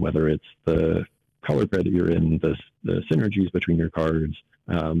come in, whether it's the color pair that you're in, the synergies between your cards.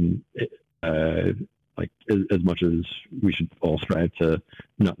 As much as we should all strive to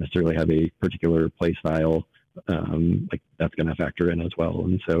not necessarily have a particular play style, that's going to factor in as well.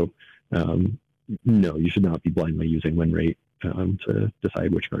 And so, no, you should not be blindly using win rate to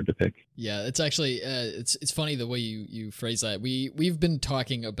decide which card to pick. Yeah, it's actually it's funny the way you phrase that. We've been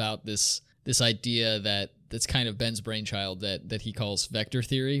talking about this idea that that's kind of Ben's brainchild that he calls vector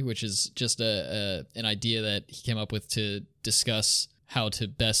theory, which is just an idea that he came up with to discuss how to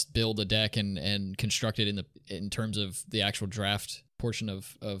best build a deck and construct it in terms of the actual draft portion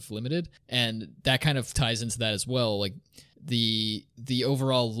of limited. And that kind of ties into that as well. Like the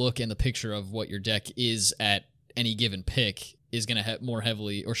overall look and the picture of what your deck is at any given pick is going to more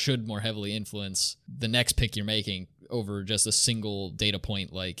heavily, or should more heavily, influence the next pick you're making over just a single data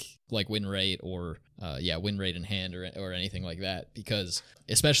point like win rate or win rate in hand or anything like that. Because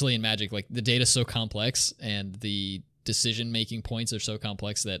especially in Magic, like the data's so complex and the decision making points are so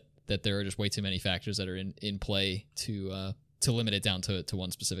complex that there are just way too many factors that are in play to limit it down to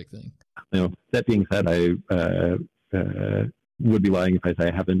one specific thing. That being said, I would be lying if I say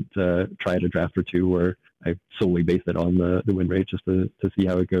I haven't tried a draft or two where I solely base it on the win rate just to see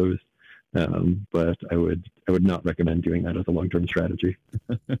how it goes. But I would not recommend doing that as a long-term strategy.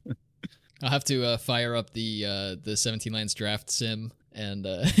 I'll have to fire up the 17Lands draft sim and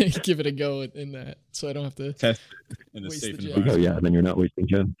give it a go in that, so I don't have to test in a waste safe the gem. environment. Yeah, then you're not wasting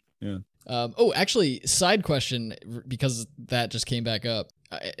gems. Yeah. Actually, side question, because that just came back up,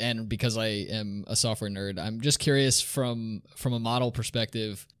 and because I am a software nerd, I'm just curious from a model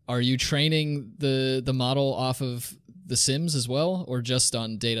perspective, are you training the model off of the sims as well, or just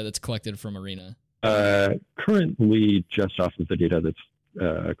on data that's collected from Arena? Currently, just off of the data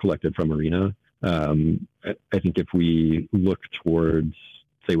that's collected from Arena. I think if we look towards,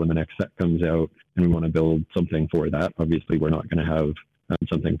 say, when the next set comes out and we want to build something for that, obviously we're not going to have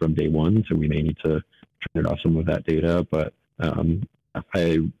something from day one, so we may need to train it off some of that data. But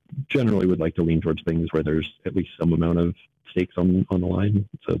I generally would like to lean towards things where there's at least some amount of stakes on the line,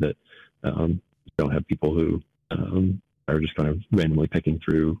 so that you don't have people who are just kind of randomly picking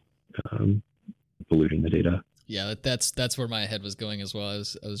through, polluting the data. Yeah, that's where my head was going as well. I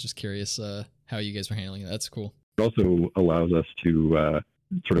was just curious how you guys were handling it. That's cool. It also allows us to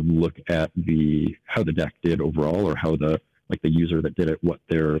sort of look at how the deck did overall, or how the user that did it, what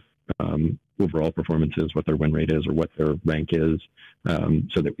their overall performance is, what their win rate is, or what their rank is,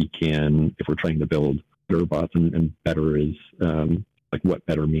 so that we can, if we're trying to build better bots, and better is what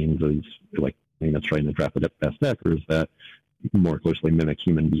better means is like that's trying to draft the best deck, or is that more closely mimic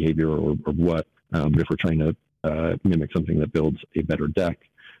human behavior, or what? But if we're trying to mimic something that builds a better deck,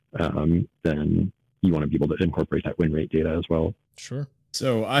 then you want to be able to incorporate that win rate data as well. Sure.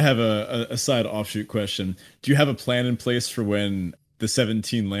 So I have a side offshoot question. Do you have a plan in place for when the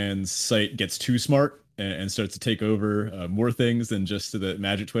 17Lands site gets too smart and starts to take over more things than just the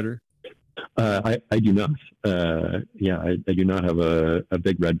Magic Twitter? I do not. I do not have a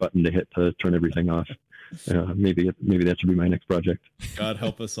big red button to hit to turn everything off. Maybe that should be my next project. God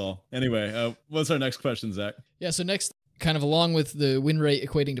help us all. Anyway, what's our next question, Zach? Yeah, so next, kind of along with the win rate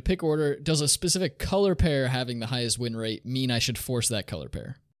equating to pick order, does a specific color pair having the highest win rate mean I should force that color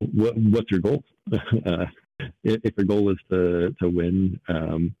pair? What's your goal? If your goal is to win,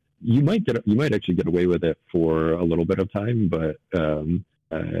 you might actually get away with it for a little bit of time, but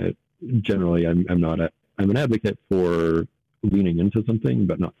generally, I'm an advocate for leaning into something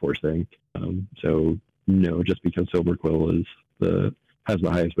but not forcing. So no, just because Silver Quill has the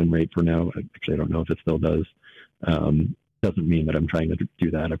highest win rate for now, actually I don't know if it still does, doesn't mean that I'm trying to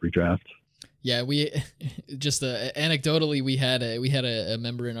do that every draft. Yeah, we just anecdotally we had a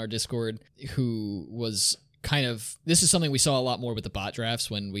member in our Discord who was kind of, this is something we saw a lot more with the bot drafts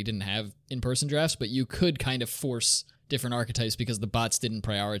when we didn't have in-person drafts, but you could kind of force different archetypes because the bots didn't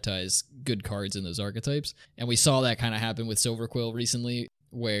prioritize good cards in those archetypes. And we saw that kind of happen with Silver Quill recently,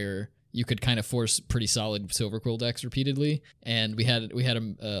 where you could kind of force pretty solid Silver Quill decks repeatedly. And we had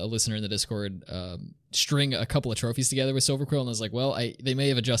a listener in the Discord string a couple of trophies together with Silver Quill, and I was like, well, they may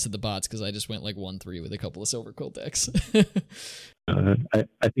have adjusted the bots because I just went like 1-3 with a couple of Silver Quill decks. I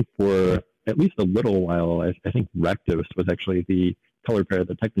think for at least a little while, I think Rakdos was actually the color pair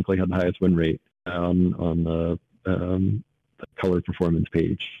that technically had the highest win rate on the color performance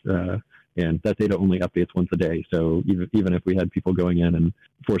page. And that data only updates once a day. So even if we had people going in and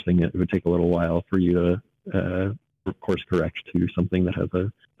forcing it, it would take a little while for you to course correct to something that has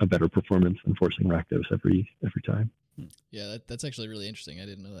a better performance than forcing Rakdos every time. Yeah, that's actually really interesting. I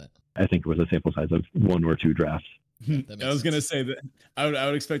didn't know that. I think it was a sample size of 1 or 2 drafts. I was going to say that I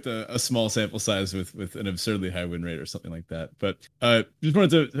would expect a small sample size with an absurdly high win rate or something like that. But just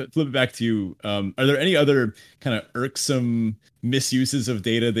wanted to flip it back to you. Are there any other kind of irksome misuses of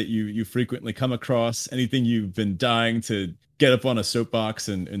data that you frequently come across? Anything you've been dying to get up on a soapbox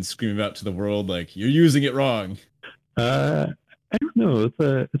and scream about to the world, like, you're using it wrong? I don't know.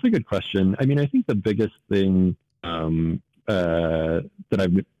 It's a good question. I mean, I think the biggest thing that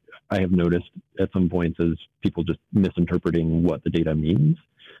I have noticed at some points is people just misinterpreting what the data means.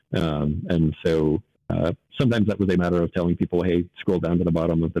 And so sometimes that was a matter of telling people, hey, scroll down to the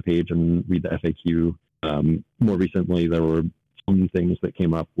bottom of the page and read the FAQ. More recently, there were some things that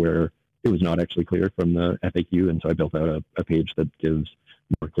came up where it was not actually clear from the FAQ, and so I built out a page that gives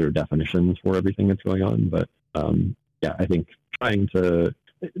more clear definitions for everything that's going on. But yeah, I think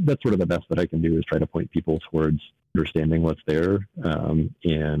that's sort of the best that I can do is try to point people towards understanding what's there.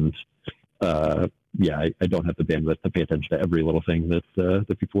 Yeah, I don't have the bandwidth to pay attention to every little thing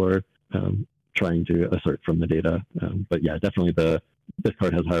that people are trying to assert from the data. But yeah, definitely this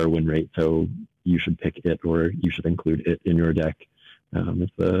card has higher win rate, so you should pick it or you should include it in your deck. Is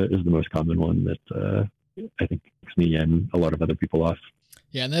the most common one that I think makes me and a lot of other people off.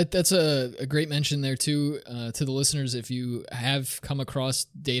 Yeah, and that's a great mention there too to the listeners. If you have come across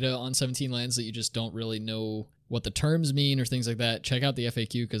data on 17Lands that you just don't really know what the terms mean or things like that, check out the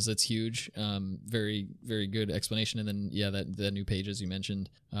FAQ because that's huge. Very, very good explanation. And then, yeah, the new pages you mentioned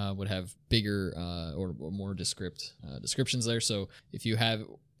would have bigger or more descriptions there. So if you have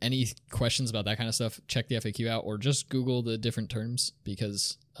any questions about that kind of stuff, check the FAQ out or just Google the different terms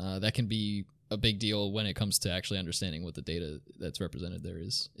because that can be a big deal when it comes to actually understanding what the data that's represented there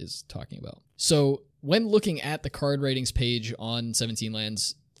is talking about. So when looking at the card ratings page on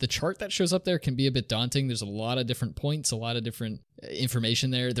 17Lands, the chart that shows up there can be a bit daunting. There's a lot of different points, a lot of different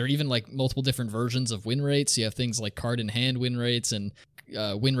information there. There are even like multiple different versions of win rates. You have things like card in hand win rates and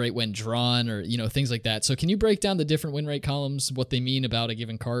win rate when drawn or, things like that. So can you break down the different win rate columns, what they mean about a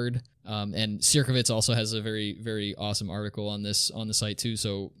given card? And Sierkiewicz also has a very, very awesome article on this on the site too.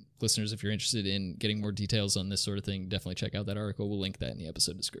 So listeners, if you're interested in getting more details on this sort of thing, definitely check out that article. We'll link that in the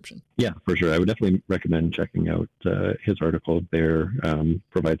episode description. Yeah, for sure. I would definitely recommend checking out his article there.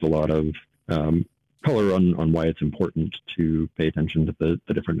 Provides a lot of color on why it's important to pay attention to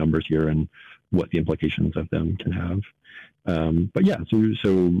the different numbers here and what the implications of them can have. But yeah,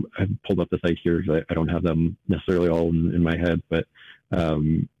 so I've pulled up the site here because I don't have them necessarily all in my head. But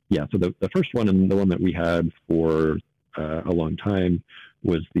yeah, so the first one and the one that we had for a long time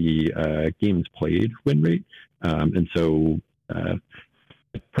was the games played win rate. And so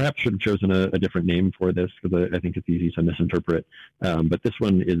perhaps should have chosen a different name for this because I think it's easy to misinterpret. But this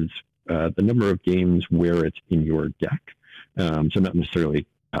one is the number of games where it's in your deck. So not necessarily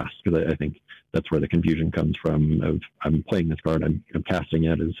cast, because I think that's where the confusion comes from of I'm playing this card, I'm casting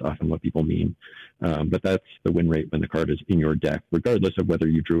it is often what people mean. But that's the win rate when the card is in your deck, regardless of whether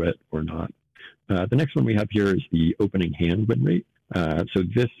you drew it or not. The next one we have here is the opening hand win rate. So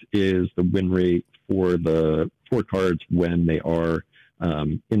this is the win rate for the 4 cards when they are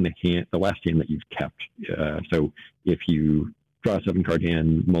in the hand, the last hand that you've kept. So if you draw a 7-card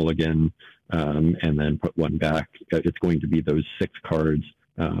hand, mulligan, and then put 1 back, it's going to be those 6 cards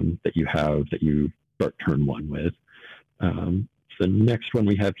that you have that you start turn 1 with. The next one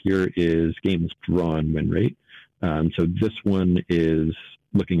we have here is games drawn win rate. So this one is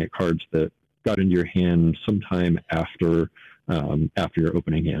looking at cards that got into your hand sometime after your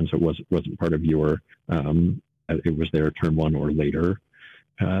opening hand, so it wasn't part of your. It was their turn 1 or later.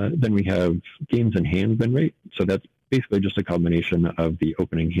 Then we have games in hand win rate. So that's basically just a combination of the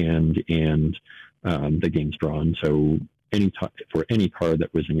opening hand and the games drawn. So for any card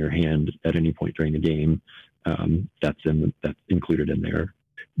that was in your hand at any point during the game, that's included in there.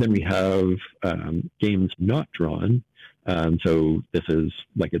 Then we have games not drawn. So this is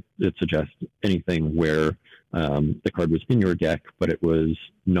like it suggests anything where the card was in your deck, but it was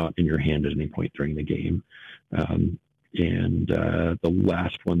not in your hand at any point during the game. And the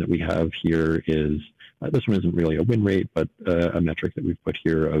last one that we have here is, this one isn't really a win rate, but a metric that we've put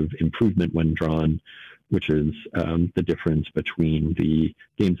here of improvement when drawn, which is the difference between the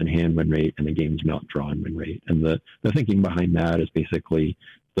games in hand win rate and the games not drawn win rate. And the thinking behind that is basically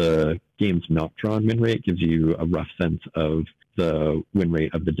the games not drawn win rate gives you a rough sense of the win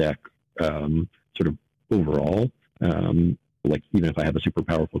rate of the deck sort of overall. Like even if I have a super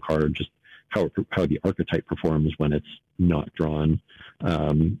powerful card, just how the archetype performs when it's not drawn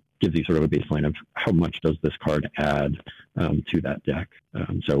gives you sort of a baseline of how much does this card add to that deck.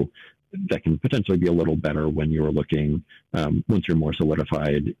 So that can potentially be a little better when you're looking once you're more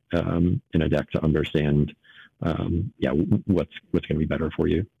solidified in a deck to understand what's going to be better for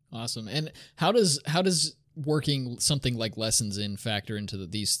you. Awesome. And how does working something like lessons in factor into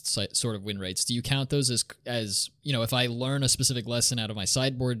these sort of win rates? Do you count those as if I learn a specific lesson out of my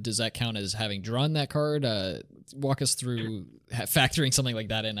sideboard, does that count as having drawn that card? Walk us through factoring something like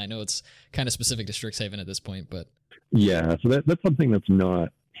that in. I know it's kind of specific to Strixhaven at this point, but yeah, so that's something that's not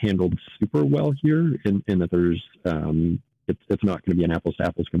handled super well here in that there's it's not going to be an apples to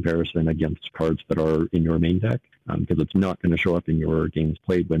apples comparison against cards that are in your main deck, because it's not going to show up in your games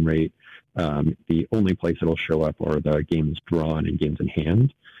played win rate. The only place it'll show up are the games drawn and games in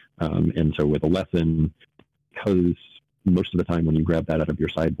hand. And so with a lesson, because most of the time when you grab that out of your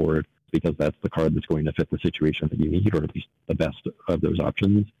sideboard, because that's the card that's going to fit the situation that you need, or at least the best of those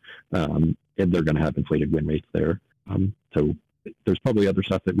options, and they're going to have inflated win rates there. So there's probably other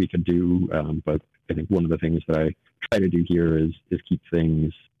stuff that we could do, but I think one of the things that I try to do here is keep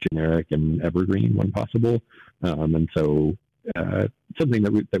things generic and evergreen when possible. And so something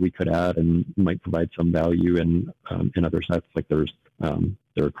that we could add and might provide some value in other sets, like there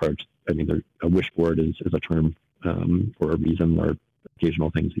are cards. I mean, a wish board is a term for a reason. There are occasional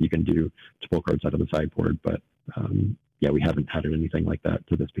things that you can do to pull cards out of the sideboard, but we haven't added anything like that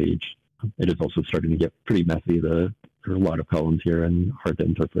to this page. It is also starting to get pretty messy. There are a lot of columns here and hard to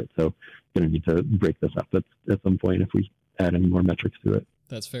interpret, so going to need to break this up at some point if we add any more metrics to it.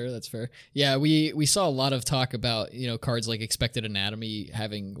 That's fair. That's fair. Yeah, we saw a lot of talk about, cards like Expected Anatomy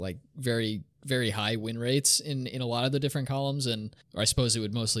having like very, very high win rates in a lot of the different columns, and I suppose it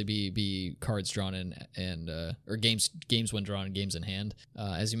would mostly be cards drawn and or games when drawn and games in hand,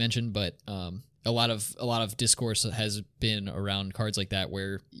 as you mentioned. But a lot of discourse has been around cards like that,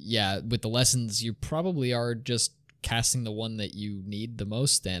 where with the lessons you probably are just casting the one that you need the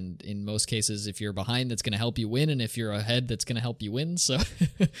most, and in most cases if you're behind, that's going to help you win, and if you're ahead, that's going to help you win. So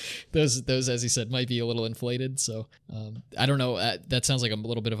those as you said might be a little inflated. So I don't know, that sounds like a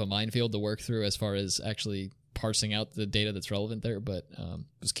little bit of a minefield to work through as far as actually parsing out the data that's relevant there, but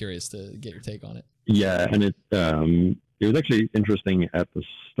was curious to get your take on it. Yeah, and it was actually interesting at the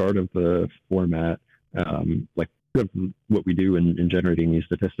start of the format, like what we do in generating these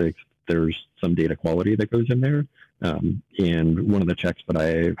statistics, there's some data quality that goes in there. And one of the checks that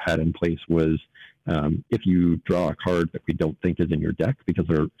I had in place was if you draw a card that we don't think is in your deck, because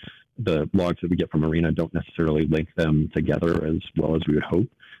the logs that we get from Arena don't necessarily link them together as well as we would hope.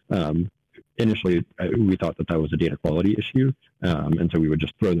 Initially, we thought that was a data quality issue, and so we would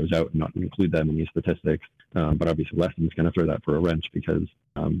just throw those out and not include them in these statistics. But obviously, Lesson's going to throw that for a wrench, because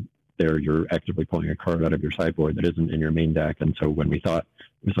there you're actively pulling a card out of your sideboard that isn't in your main deck. And so when we thought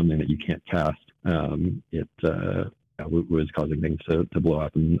it was something that you can't cast, it was causing things to blow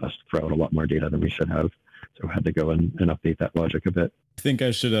up and us to throw out a lot more data than we should have. So I had to go and update that logic a bit. I think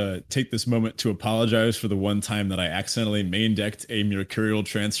I should take this moment to apologize for the one time that I accidentally main decked a Mercurial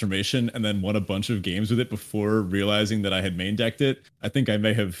Transformation and then won a bunch of games with it before realizing that I had main decked it. I think I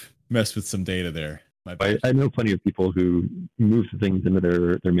may have messed with some data there. I know plenty of people who move things into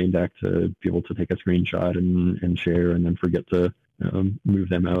their main deck to be able to take a screenshot and share, and then forget to move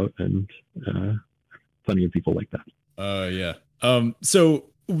them out, and plenty of people like that. Yeah. So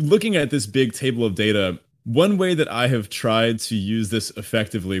looking at this big table of data, one way that I have tried to use this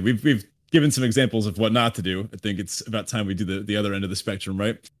effectively, we've given some examples of what not to do. I think it's about time we do the other end of the spectrum,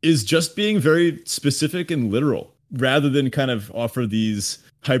 right? Is just being very specific and literal, rather than kind of offer these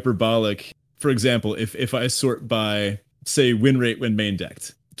hyperbolic. For example, if I sort by, say, win rate when main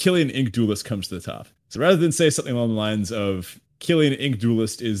decked, Killian Ink Duelist comes to the top. So rather than say something along the lines of Killian Ink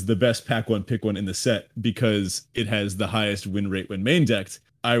Duelist is the best pack one, pick one in the set because it has the highest win rate when main decked,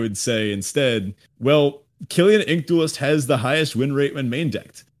 I would say instead, well, Killian Ink Duelist has the highest win rate when main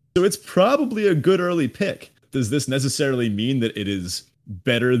decked. So it's probably a good early pick. Does this necessarily mean that it is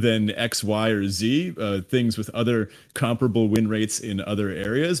better than X, Y, or Z, things with other comparable win rates in other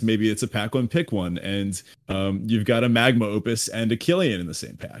areas? Maybe it's a pack one, pick one, and you've got a Magma Opus and a Killian in the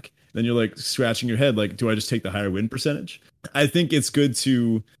same pack. Then you're like scratching your head, like, do I just take the higher win percentage? I think it's good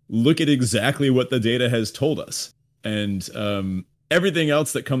to look at exactly what the data has told us. And everything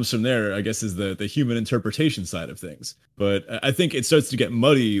else that comes from there, I guess, is the human interpretation side of things. But I think it starts to get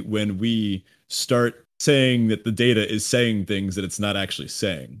muddy when we start saying that the data is saying things that it's not actually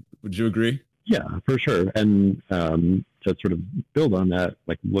saying. Would you agree? Yeah, for sure. And to sort of build on that,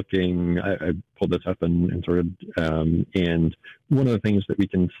 like I pulled this up and sort of, and one of the things that we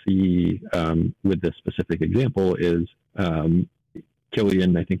can see with this specific example is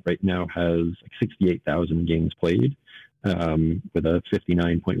Killian, I think right now has like 68,000 games played with a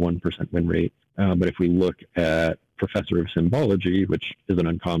 59.1% win rate. But if we look at Professor of Symbology, which isn't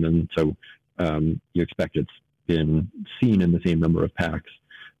uncommon, so you expect it's been seen in the same number of packs.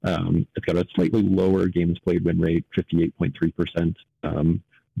 It's got a slightly lower games played win rate, 58.3%,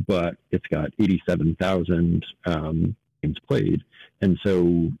 but it's got 87,000 games played. And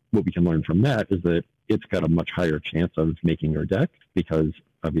so what we can learn from that is that it's got a much higher chance of making your deck, because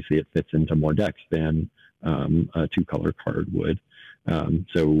obviously it fits into more decks than a two-color card would.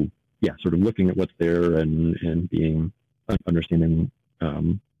 So yeah, sort of looking at what's there and being understanding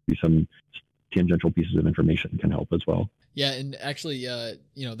some tangential pieces of information can help as well. Yeah, and actually,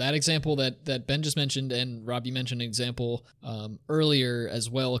 that example that Ben just mentioned, and Rob, you mentioned an example earlier as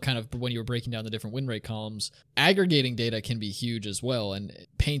well, kind of when you were breaking down the different win rate columns. Aggregating data can be huge as well, and it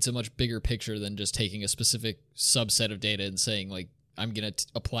paints a much bigger picture than just taking a specific subset of data and saying, like, I'm going to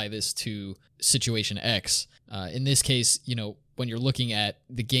apply this to situation X. In this case, when you're looking at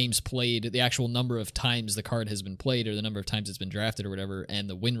the games played, the actual number of times the card has been played or the number of times it's been drafted or whatever, and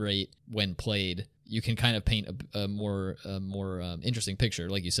the win rate when played, you can kind of paint a more interesting picture.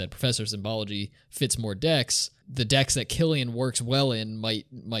 Like you said, Professor Symbology fits more decks. The decks that Killian works well in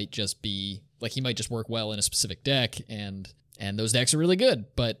might just be like, he might just work well in a specific deck, and those decks are really good.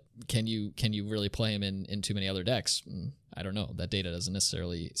 But can you really play him in too many other decks? I don't know. That data doesn't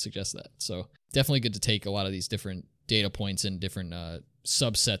necessarily suggest that. So definitely good to take a lot of these different data points and different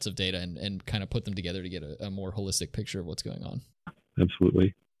subsets of data and kind of put them together to get a more holistic picture of what's going on.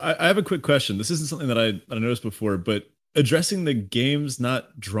 Absolutely. I have a quick question. This isn't something that I noticed before, but addressing the games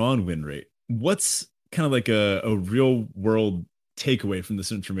not drawn win rate, what's kind of like a real world takeaway from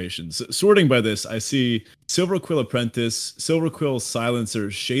this information? So, sorting by this, I see Silverquill Apprentice, Silverquill Silencer,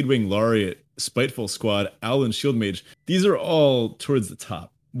 Shadewing Laureate, Spiteful Squad, Owlin Shield Mage. These are all towards the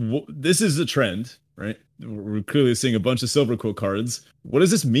top. This is a trend, right? We're clearly seeing a bunch of Silverquill cards. What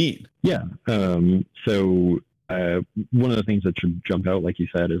does this mean? Yeah. So one of the things that should jump out, like you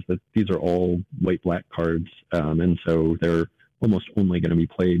said, is that these are all white-black cards, and so they're almost only going to be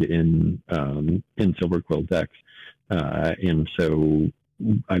played in Silverquill decks. And so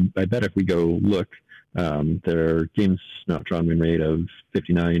I bet if we go look, their games not drawn win rate of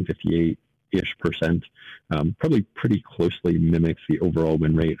 59, 58-ish%, probably pretty closely mimics the overall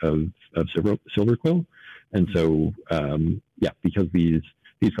win rate of Silverquill. And so, because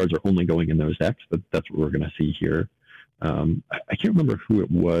these cards are only going in those decks, but that's what we're going to see here. I can't remember who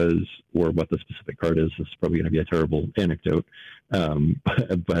it was or what the specific card is. This is probably going to be a terrible anecdote.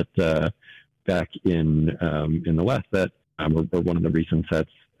 But back in the last set, or one of the recent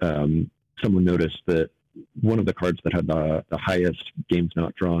sets, someone noticed that one of the cards that had the highest games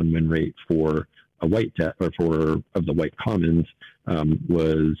not drawn win rate for a white deck, or of the white commons,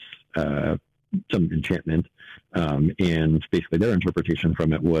 was some enchantment. And basically their interpretation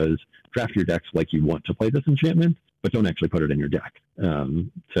from it was, draft your decks like you want to play this enchantment, but don't actually put it in your deck.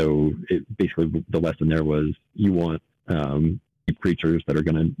 So basically the lesson there was, you want creatures that are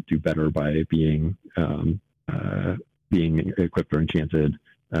going to do better by being equipped or enchanted,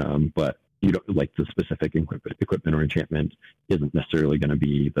 but you don't like the specific equipment or enchantment isn't necessarily going to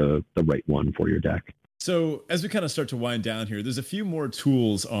be the right one for your deck. So as we kind of start to wind down here, there's a few more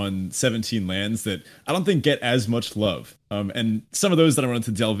tools on 17 lands that I don't think get as much love. And some of those that I wanted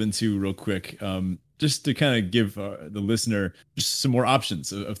to delve into real quick, just to kind of give the listener just some more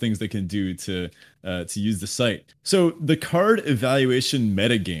options of things they can do to use the site. So the card evaluation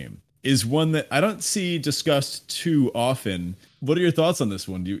metagame is one that I don't see discussed too often. What are your thoughts on this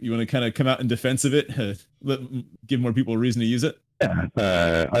one? Do you want to kind of come out in defense of it, give more people a reason to use it?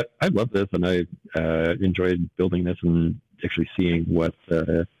 Yeah, I love this, and I enjoyed building this and actually seeing what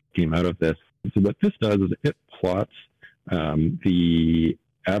came out of this. So what this does is it plots the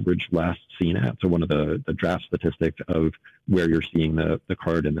average last seen at, so one of the draft statistics of where you're seeing the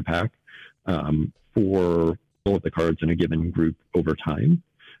card in the pack for all of the cards in a given group over time.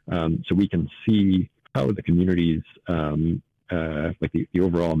 So we can see how the communities, like the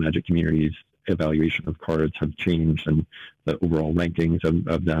overall Magic communities, evaluation of cards have changed, and the overall rankings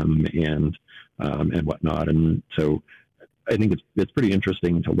of them and whatnot. And so I think it's pretty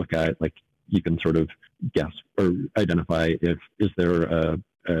interesting to look at, like, you can sort of guess or identify is there a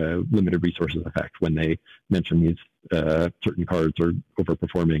limited resources effect when they mention these certain cards are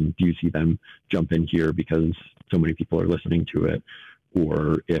overperforming. Do you see them jump in here because so many people are listening to it?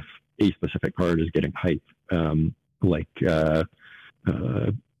 Or if a specific card is getting hype,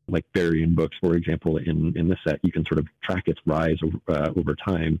 like Burying Books, for example, in this set, you can sort of track its rise over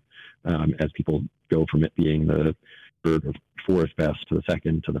time as people go from it being the third or fourth best to the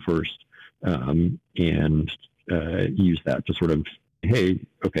second to the first, and use that to sort of, hey,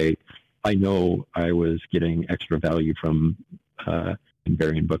 okay, I know I was getting extra value from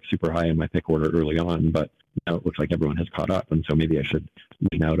Burying Books super high in my pick order early on, but now it looks like everyone has caught up, and so maybe I should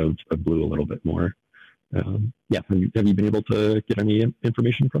lean out of blue a little bit more. Have you been able to get any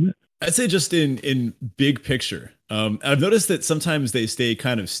information from it? I'd say just in big picture. I've noticed that sometimes they stay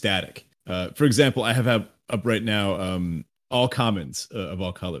kind of static. For example, I have up right now all commons of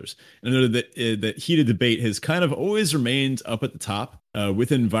all colors. And I know that Heated Debate has kind of always remained up at the top.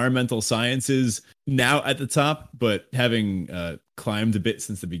 With environmental sciences, now at the top, but having climbed a bit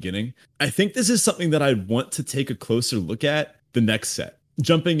since the beginning, I think this is something that I want to take a closer look at the next set.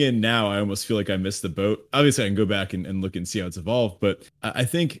 Jumping in now, I almost feel like I missed the boat. Obviously, I can go back and look and see how it's evolved, but I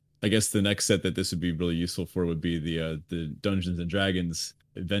think, I guess the next set that this would be really useful for would be the Dungeons and Dragons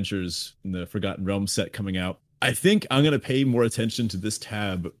Adventures in the Forgotten Realms set coming out. I think I'm going to pay more attention to this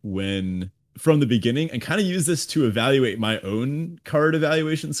tab from the beginning and kind of use this to evaluate my own card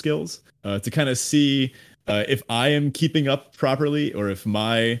evaluation skills, to kind of see if I am keeping up properly, or if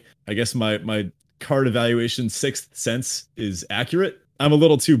my card evaluation sixth sense is accurate. I'm a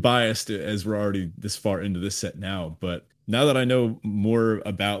little too biased as we're already this far into this set now, but now that I know more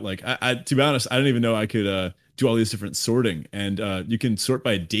about, like, I to be honest, I don't even know I could do all these different sorting, and you can sort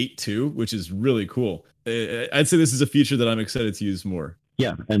by date too, which is really cool. I'd say this is a feature that I'm excited to use more.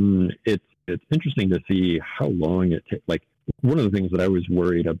 Yeah, and it's interesting to see how long it takes. Like, one of the things that I was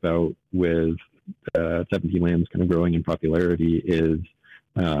worried about with 17Lands kind of growing in popularity is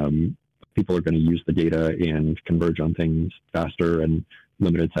people are going to use the data and converge on things faster, and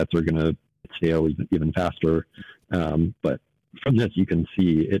limited sets are going to scale even faster. But from this, you can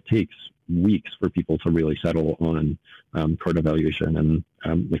see it takes weeks for people to really settle on card evaluation.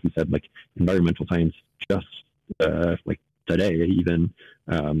 And like you said, like, environmental science just like today even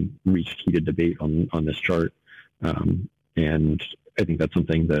reached heated debate on this chart. And I think that's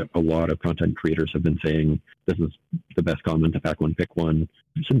something that a lot of content creators have been saying. This is the best common to pack one, pick one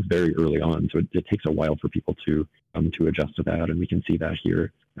since very early on. So it takes a while for people to adjust to that. And we can see that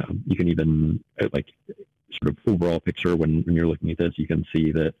here. You can even, like, sort of overall picture when you're looking at this, you can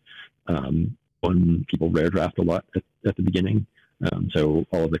see that when people rare draft a lot at the beginning. So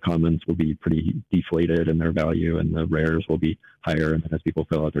all of the commons will be pretty deflated in their value, and the rares will be higher. And then as people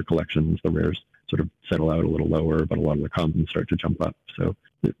fill out their collections, the rares sort of settle out a little lower, but a lot of the commons start to jump up. So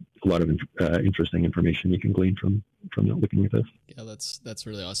a lot of interesting information you can glean from looking at this. Yeah, that's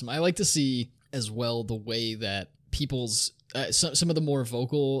really awesome. I like to see as well the way that people's some of the more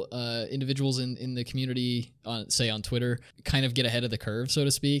vocal individuals in the community, say on Twitter, kind of get ahead of the curve, so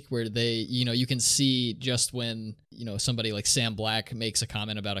to speak, where they, you can see just when, somebody like Sam Black makes a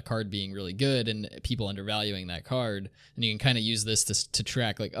comment about a card being really good and people undervaluing that card, and you can kind of use this to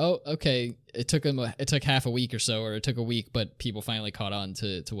track, like, oh, okay, it took half a week or so, or it took a week, but people finally caught on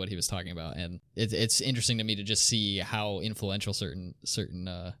to what he was talking about. And it's interesting to me to just see how influential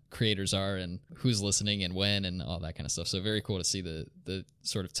certain creators are, and who's listening and when, and all that kind of stuff. So very cool to see the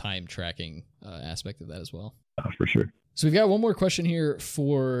sort of time tracking aspect of that as well. For sure. So we've got one more question here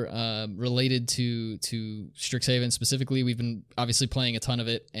for related to Strixhaven specifically. We've been obviously playing a ton of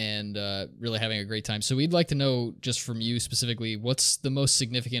it and really having a great time. So we'd like to know, just from you specifically, what's the most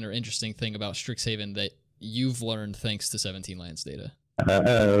significant or interesting thing about Strixhaven that you've learned thanks to 17Lands data?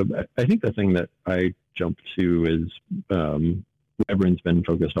 I think the thing that I jumped to is what everyone's been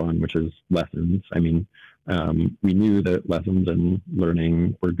focused on, which is lessons. I mean, we knew that lessons and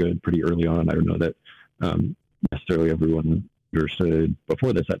learning were good pretty early on. I don't know that necessarily everyone understood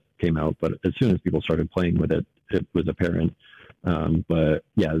before the set came out, but as soon as people started playing with it, it was apparent. But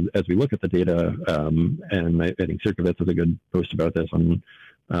yeah, as we look at the data, and I think Sirkovitz has a good post about this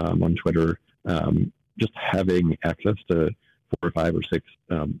on Twitter, just having access to 4 or 5 or 6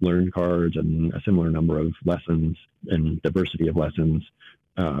 learned cards and a similar number of lessons and diversity of lessons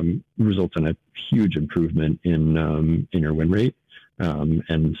results in a huge improvement in your win rate.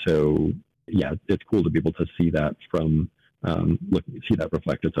 And so, yeah, it's cool to be able to see that see that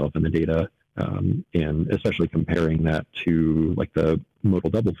reflect itself in the data, and especially comparing that to, like, the modal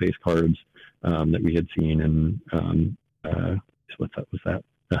double face cards that we had seen in what was that?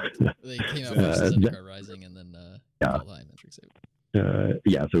 They came out with Zendikar Rising and then Valheim and Strixhaven.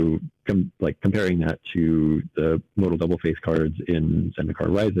 Yeah, so comparing that to the modal double face cards in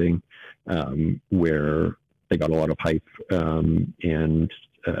Zendikar Rising, where they got a lot of hype, and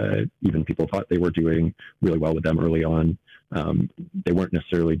even people thought they were doing really well with them early on. They weren't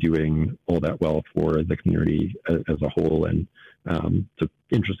necessarily doing all that well for the community as a whole, and so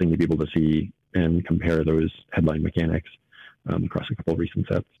interesting to be able to see and compare those headline mechanics across a couple of recent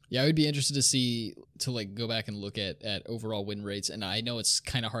sets. Yeah, I would be interested to see, to go back and look at overall win rates. And I know it's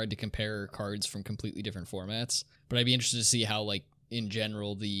kind of hard to compare cards from completely different formats, but I'd be interested to see how, in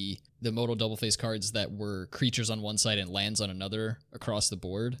general, the modal double face cards that were creatures on one side and lands on another across the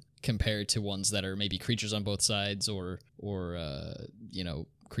board, compared to ones that are maybe creatures on both sides, or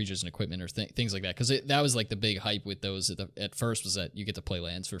creatures and equipment, or things like that. Because that was the big hype with those at first, was that you get to play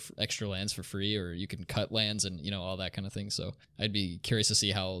lands for extra lands for free, or you can cut lands and all that kind of thing. So I'd be curious to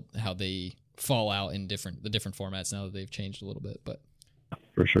see how they fall out in the different formats now that they've changed a little bit. But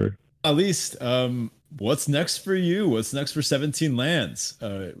for sure. At least, what's next for you? What's next for 17 Lands?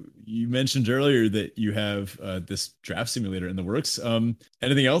 You mentioned earlier that you have this draft simulator in the works.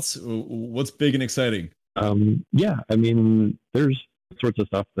 Anything else? What's big and exciting? Yeah, I mean, there's sorts of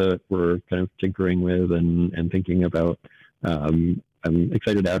stuff that we're kind of tinkering with and thinking about. I'm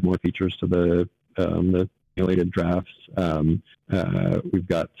excited to add more features to the simulated drafts. We've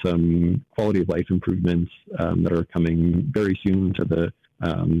got some quality of life improvements that are coming very soon to the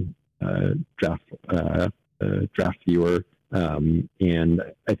draft viewer. And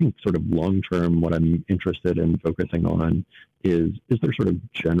I think sort of long term, what I'm interested in focusing on is there sort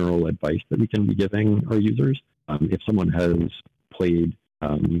of general advice that we can be giving our users? If someone has played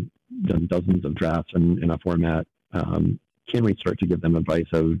done dozens of drafts in a format, can we start to give them advice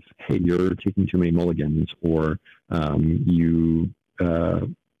of, hey, you're taking too many mulligans, or you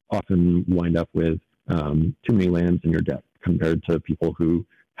often wind up with too many lands in your deck compared to people who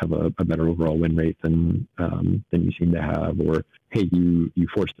have a better overall win rate than you seem to have, or hey, you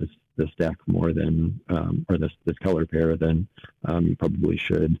forced this deck more than or this color pair than you probably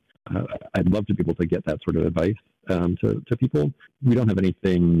should. I'd love to be able to get that sort of advice to people. We don't have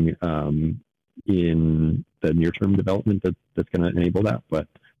anything in the near-term development that's going to enable that, but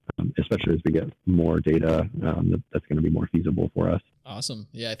especially as we get more data, that's going to be more feasible for us. Awesome.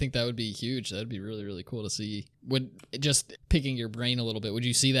 Yeah, I think that would be huge. That'd be really, really cool to see. Would just picking your brain a little bit, would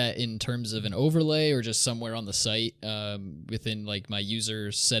you see that in terms of an overlay or just somewhere on the site within like my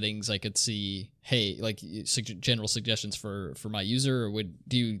user settings? I could see, hey, like general suggestions for my user, or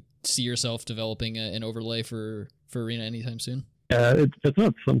do you see yourself developing an overlay for Arena anytime soon? It's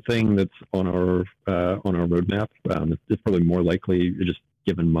not something that's on our roadmap. It's probably more likely, just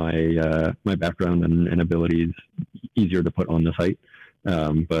given my background and abilities, easier to put on the site,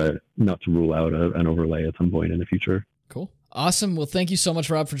 but not to rule out an overlay at some point in the future. Cool. Awesome. Well, thank you so much,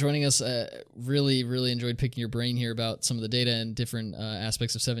 Rob, for joining us. Really, really enjoyed picking your brain here about some of the data and different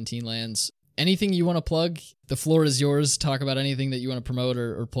aspects of 17 Lands. Anything you want to plug? The floor is yours. Talk about anything that you want to promote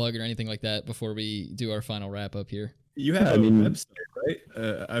or plug or anything like that before we do our final wrap up here. You have a website,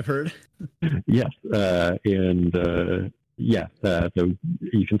 right? I've heard. Yes, and yeah, so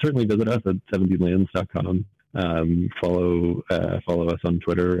you can certainly visit us at 17lands.com. Follow us on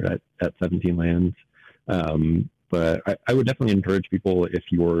Twitter at 17lands. But I would definitely encourage people, if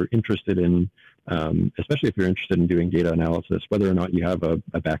you're interested in, especially if you're interested in doing data analysis, whether or not you have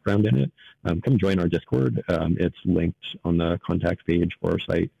a background in it, come join our Discord. It's linked on the contact page for our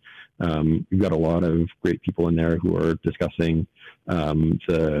site. We've got a lot of great people in there who are discussing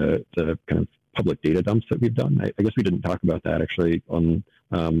the kind of public data dumps that we've done. I guess we didn't talk about that actually on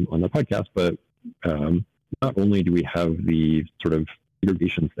the podcast, but not only do we have the sort of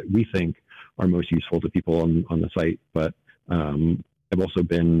aggregations that we think are most useful to people on the site, but I've also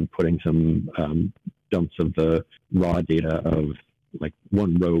been putting some dumps of the raw data of like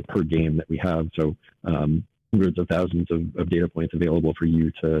one row per game that we have. So hundreds of thousands of data points available for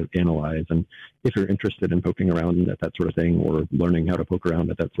you to analyze. And if you're interested in poking around at that sort of thing, or learning how to poke around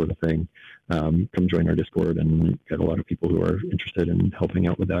at that sort of thing, come join our Discord, and get a lot of people who are interested in helping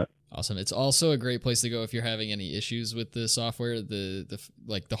out with that. Awesome. It's also a great place to go if you're having any issues with the software. The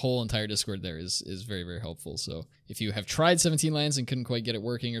whole entire Discord there is very, very helpful. So if you have tried 17 Lands and couldn't quite get it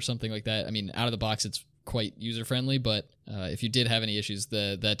working or something like that, I mean, out of the box, it's quite user-friendly, but if you did have any issues,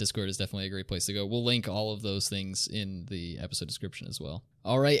 that Discord is definitely a great place to go. We'll link all of those things in the episode description as well.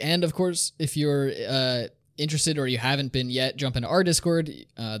 All right, and of course, if you're interested or you haven't been yet, jump into our Discord.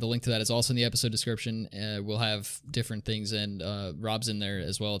 The link to that is also in the episode description. We'll have different things, and Rob's in there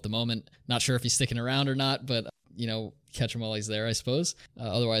as well at the moment. Not sure if he's sticking around or not, but catch him while he's there, I suppose.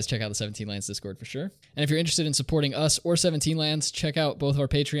 Otherwise, check out the 17 Lands Discord for sure. And if you're interested in supporting us or 17 Lands, check out both of our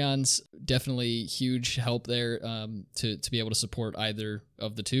Patreons. Definitely huge help there to be able to support either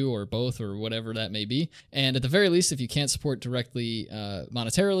of the two or both or whatever that may be. And at the very least, if you can't support directly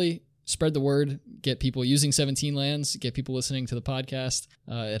monetarily, spread the word, get people using 17 Lands, get people listening to the podcast.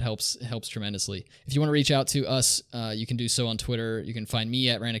 It helps tremendously. If you want to reach out to us, you can do so on Twitter. You can find me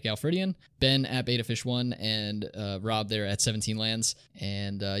at Rannick Alfredian, Ben at BetaFish1, and Rob there at 17 Lands.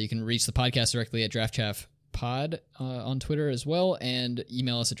 And you can reach the podcast directly at DraftChaffPod on Twitter as well, and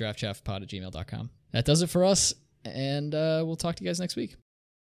email us at draftchaffpod@gmail.com. That does it for us, and we'll talk to you guys next week.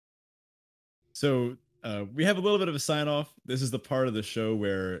 So we have a little bit of a sign off. This is the part of the show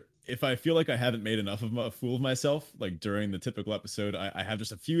where if I feel like I haven't made enough of a fool of myself, like during the typical episode, I have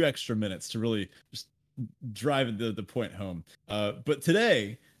just a few extra minutes to really just drive the point home. But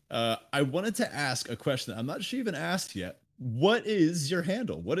today, I wanted to ask a question I'm not sure you even asked yet. What is your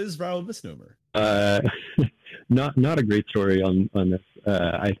handle? What is ViralMisnomer? Not a great story on this.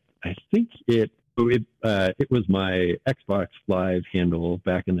 I think it was my Xbox Live handle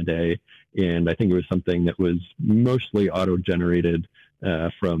back in the day, and I think it was something that was mostly auto-generated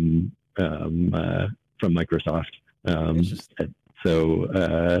from Microsoft.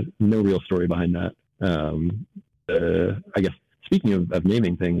 So no real story behind that. I guess speaking of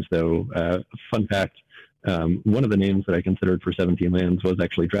naming things, though, fun fact: one of the names that I considered for 17Lands was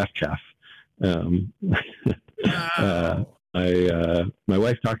actually Draft Chaff. Wow. My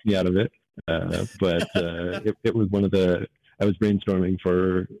wife talked me out of it, but it was one of the. I was brainstorming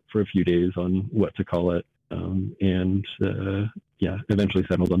for a few days on what to call it, and eventually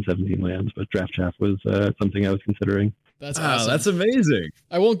settled on 17Lands. But Draft Chaff was something I was considering. That's wow, awesome. That's amazing.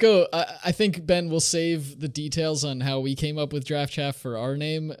 I won't go. I think Ben will save the details on how we came up with Draft Chaff for our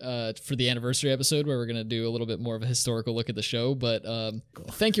name for the anniversary episode, where we're going to do a little bit more of a historical look at the show. But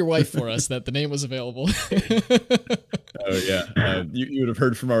thank your wife for us that the name was available. Oh yeah, you would have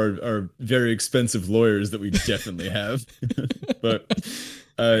heard from our very expensive lawyers that we definitely have. But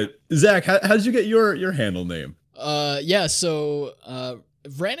Zach, how did you get your handle name? So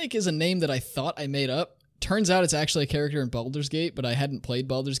Vranik is a name that I thought I made up. Turns out it's actually a character in Baldur's Gate, but I hadn't played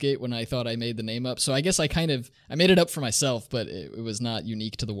Baldur's Gate when I thought I made the name up. So I guess I made it up for myself, but it was not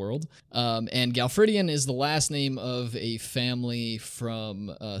unique to the world. And Galfridian is the last name of a family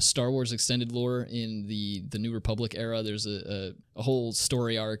from Star Wars extended lore in the New Republic era. There's a whole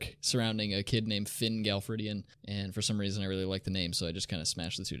story arc surrounding a kid named Finn Galfridian, and for some reason I really like the name, so I just kind of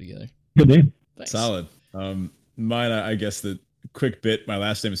smashed the two together. Good name. Thanks. Solid. Mine, I guess the quick bit. My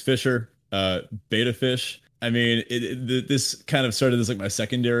last name is Fisher. Beta Fish. I mean, this kind of started as like my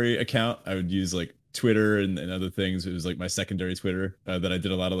secondary account. I would use like Twitter and other things. It was like my secondary Twitter that I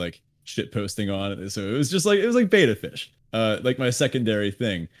did a lot of like shit posting on. So it was like Beta Fish, like my secondary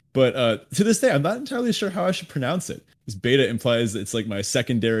thing. But to this day, I'm not entirely sure how I should pronounce it. Because beta implies it's like my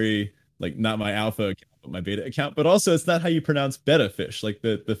secondary, like not my alpha account, but my beta account. But also, it's not how you pronounce beta fish. Like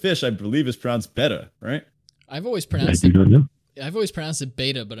the fish, I believe, is pronounced beta, right? I've always pronounced it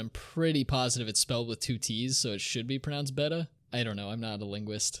beta, but I'm pretty positive it's spelled with two T's, so it should be pronounced beta. I don't know. I'm not a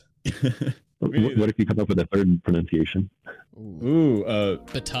linguist. What if you come up with a third pronunciation? Ooh,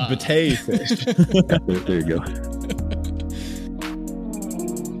 beta fish. There you go.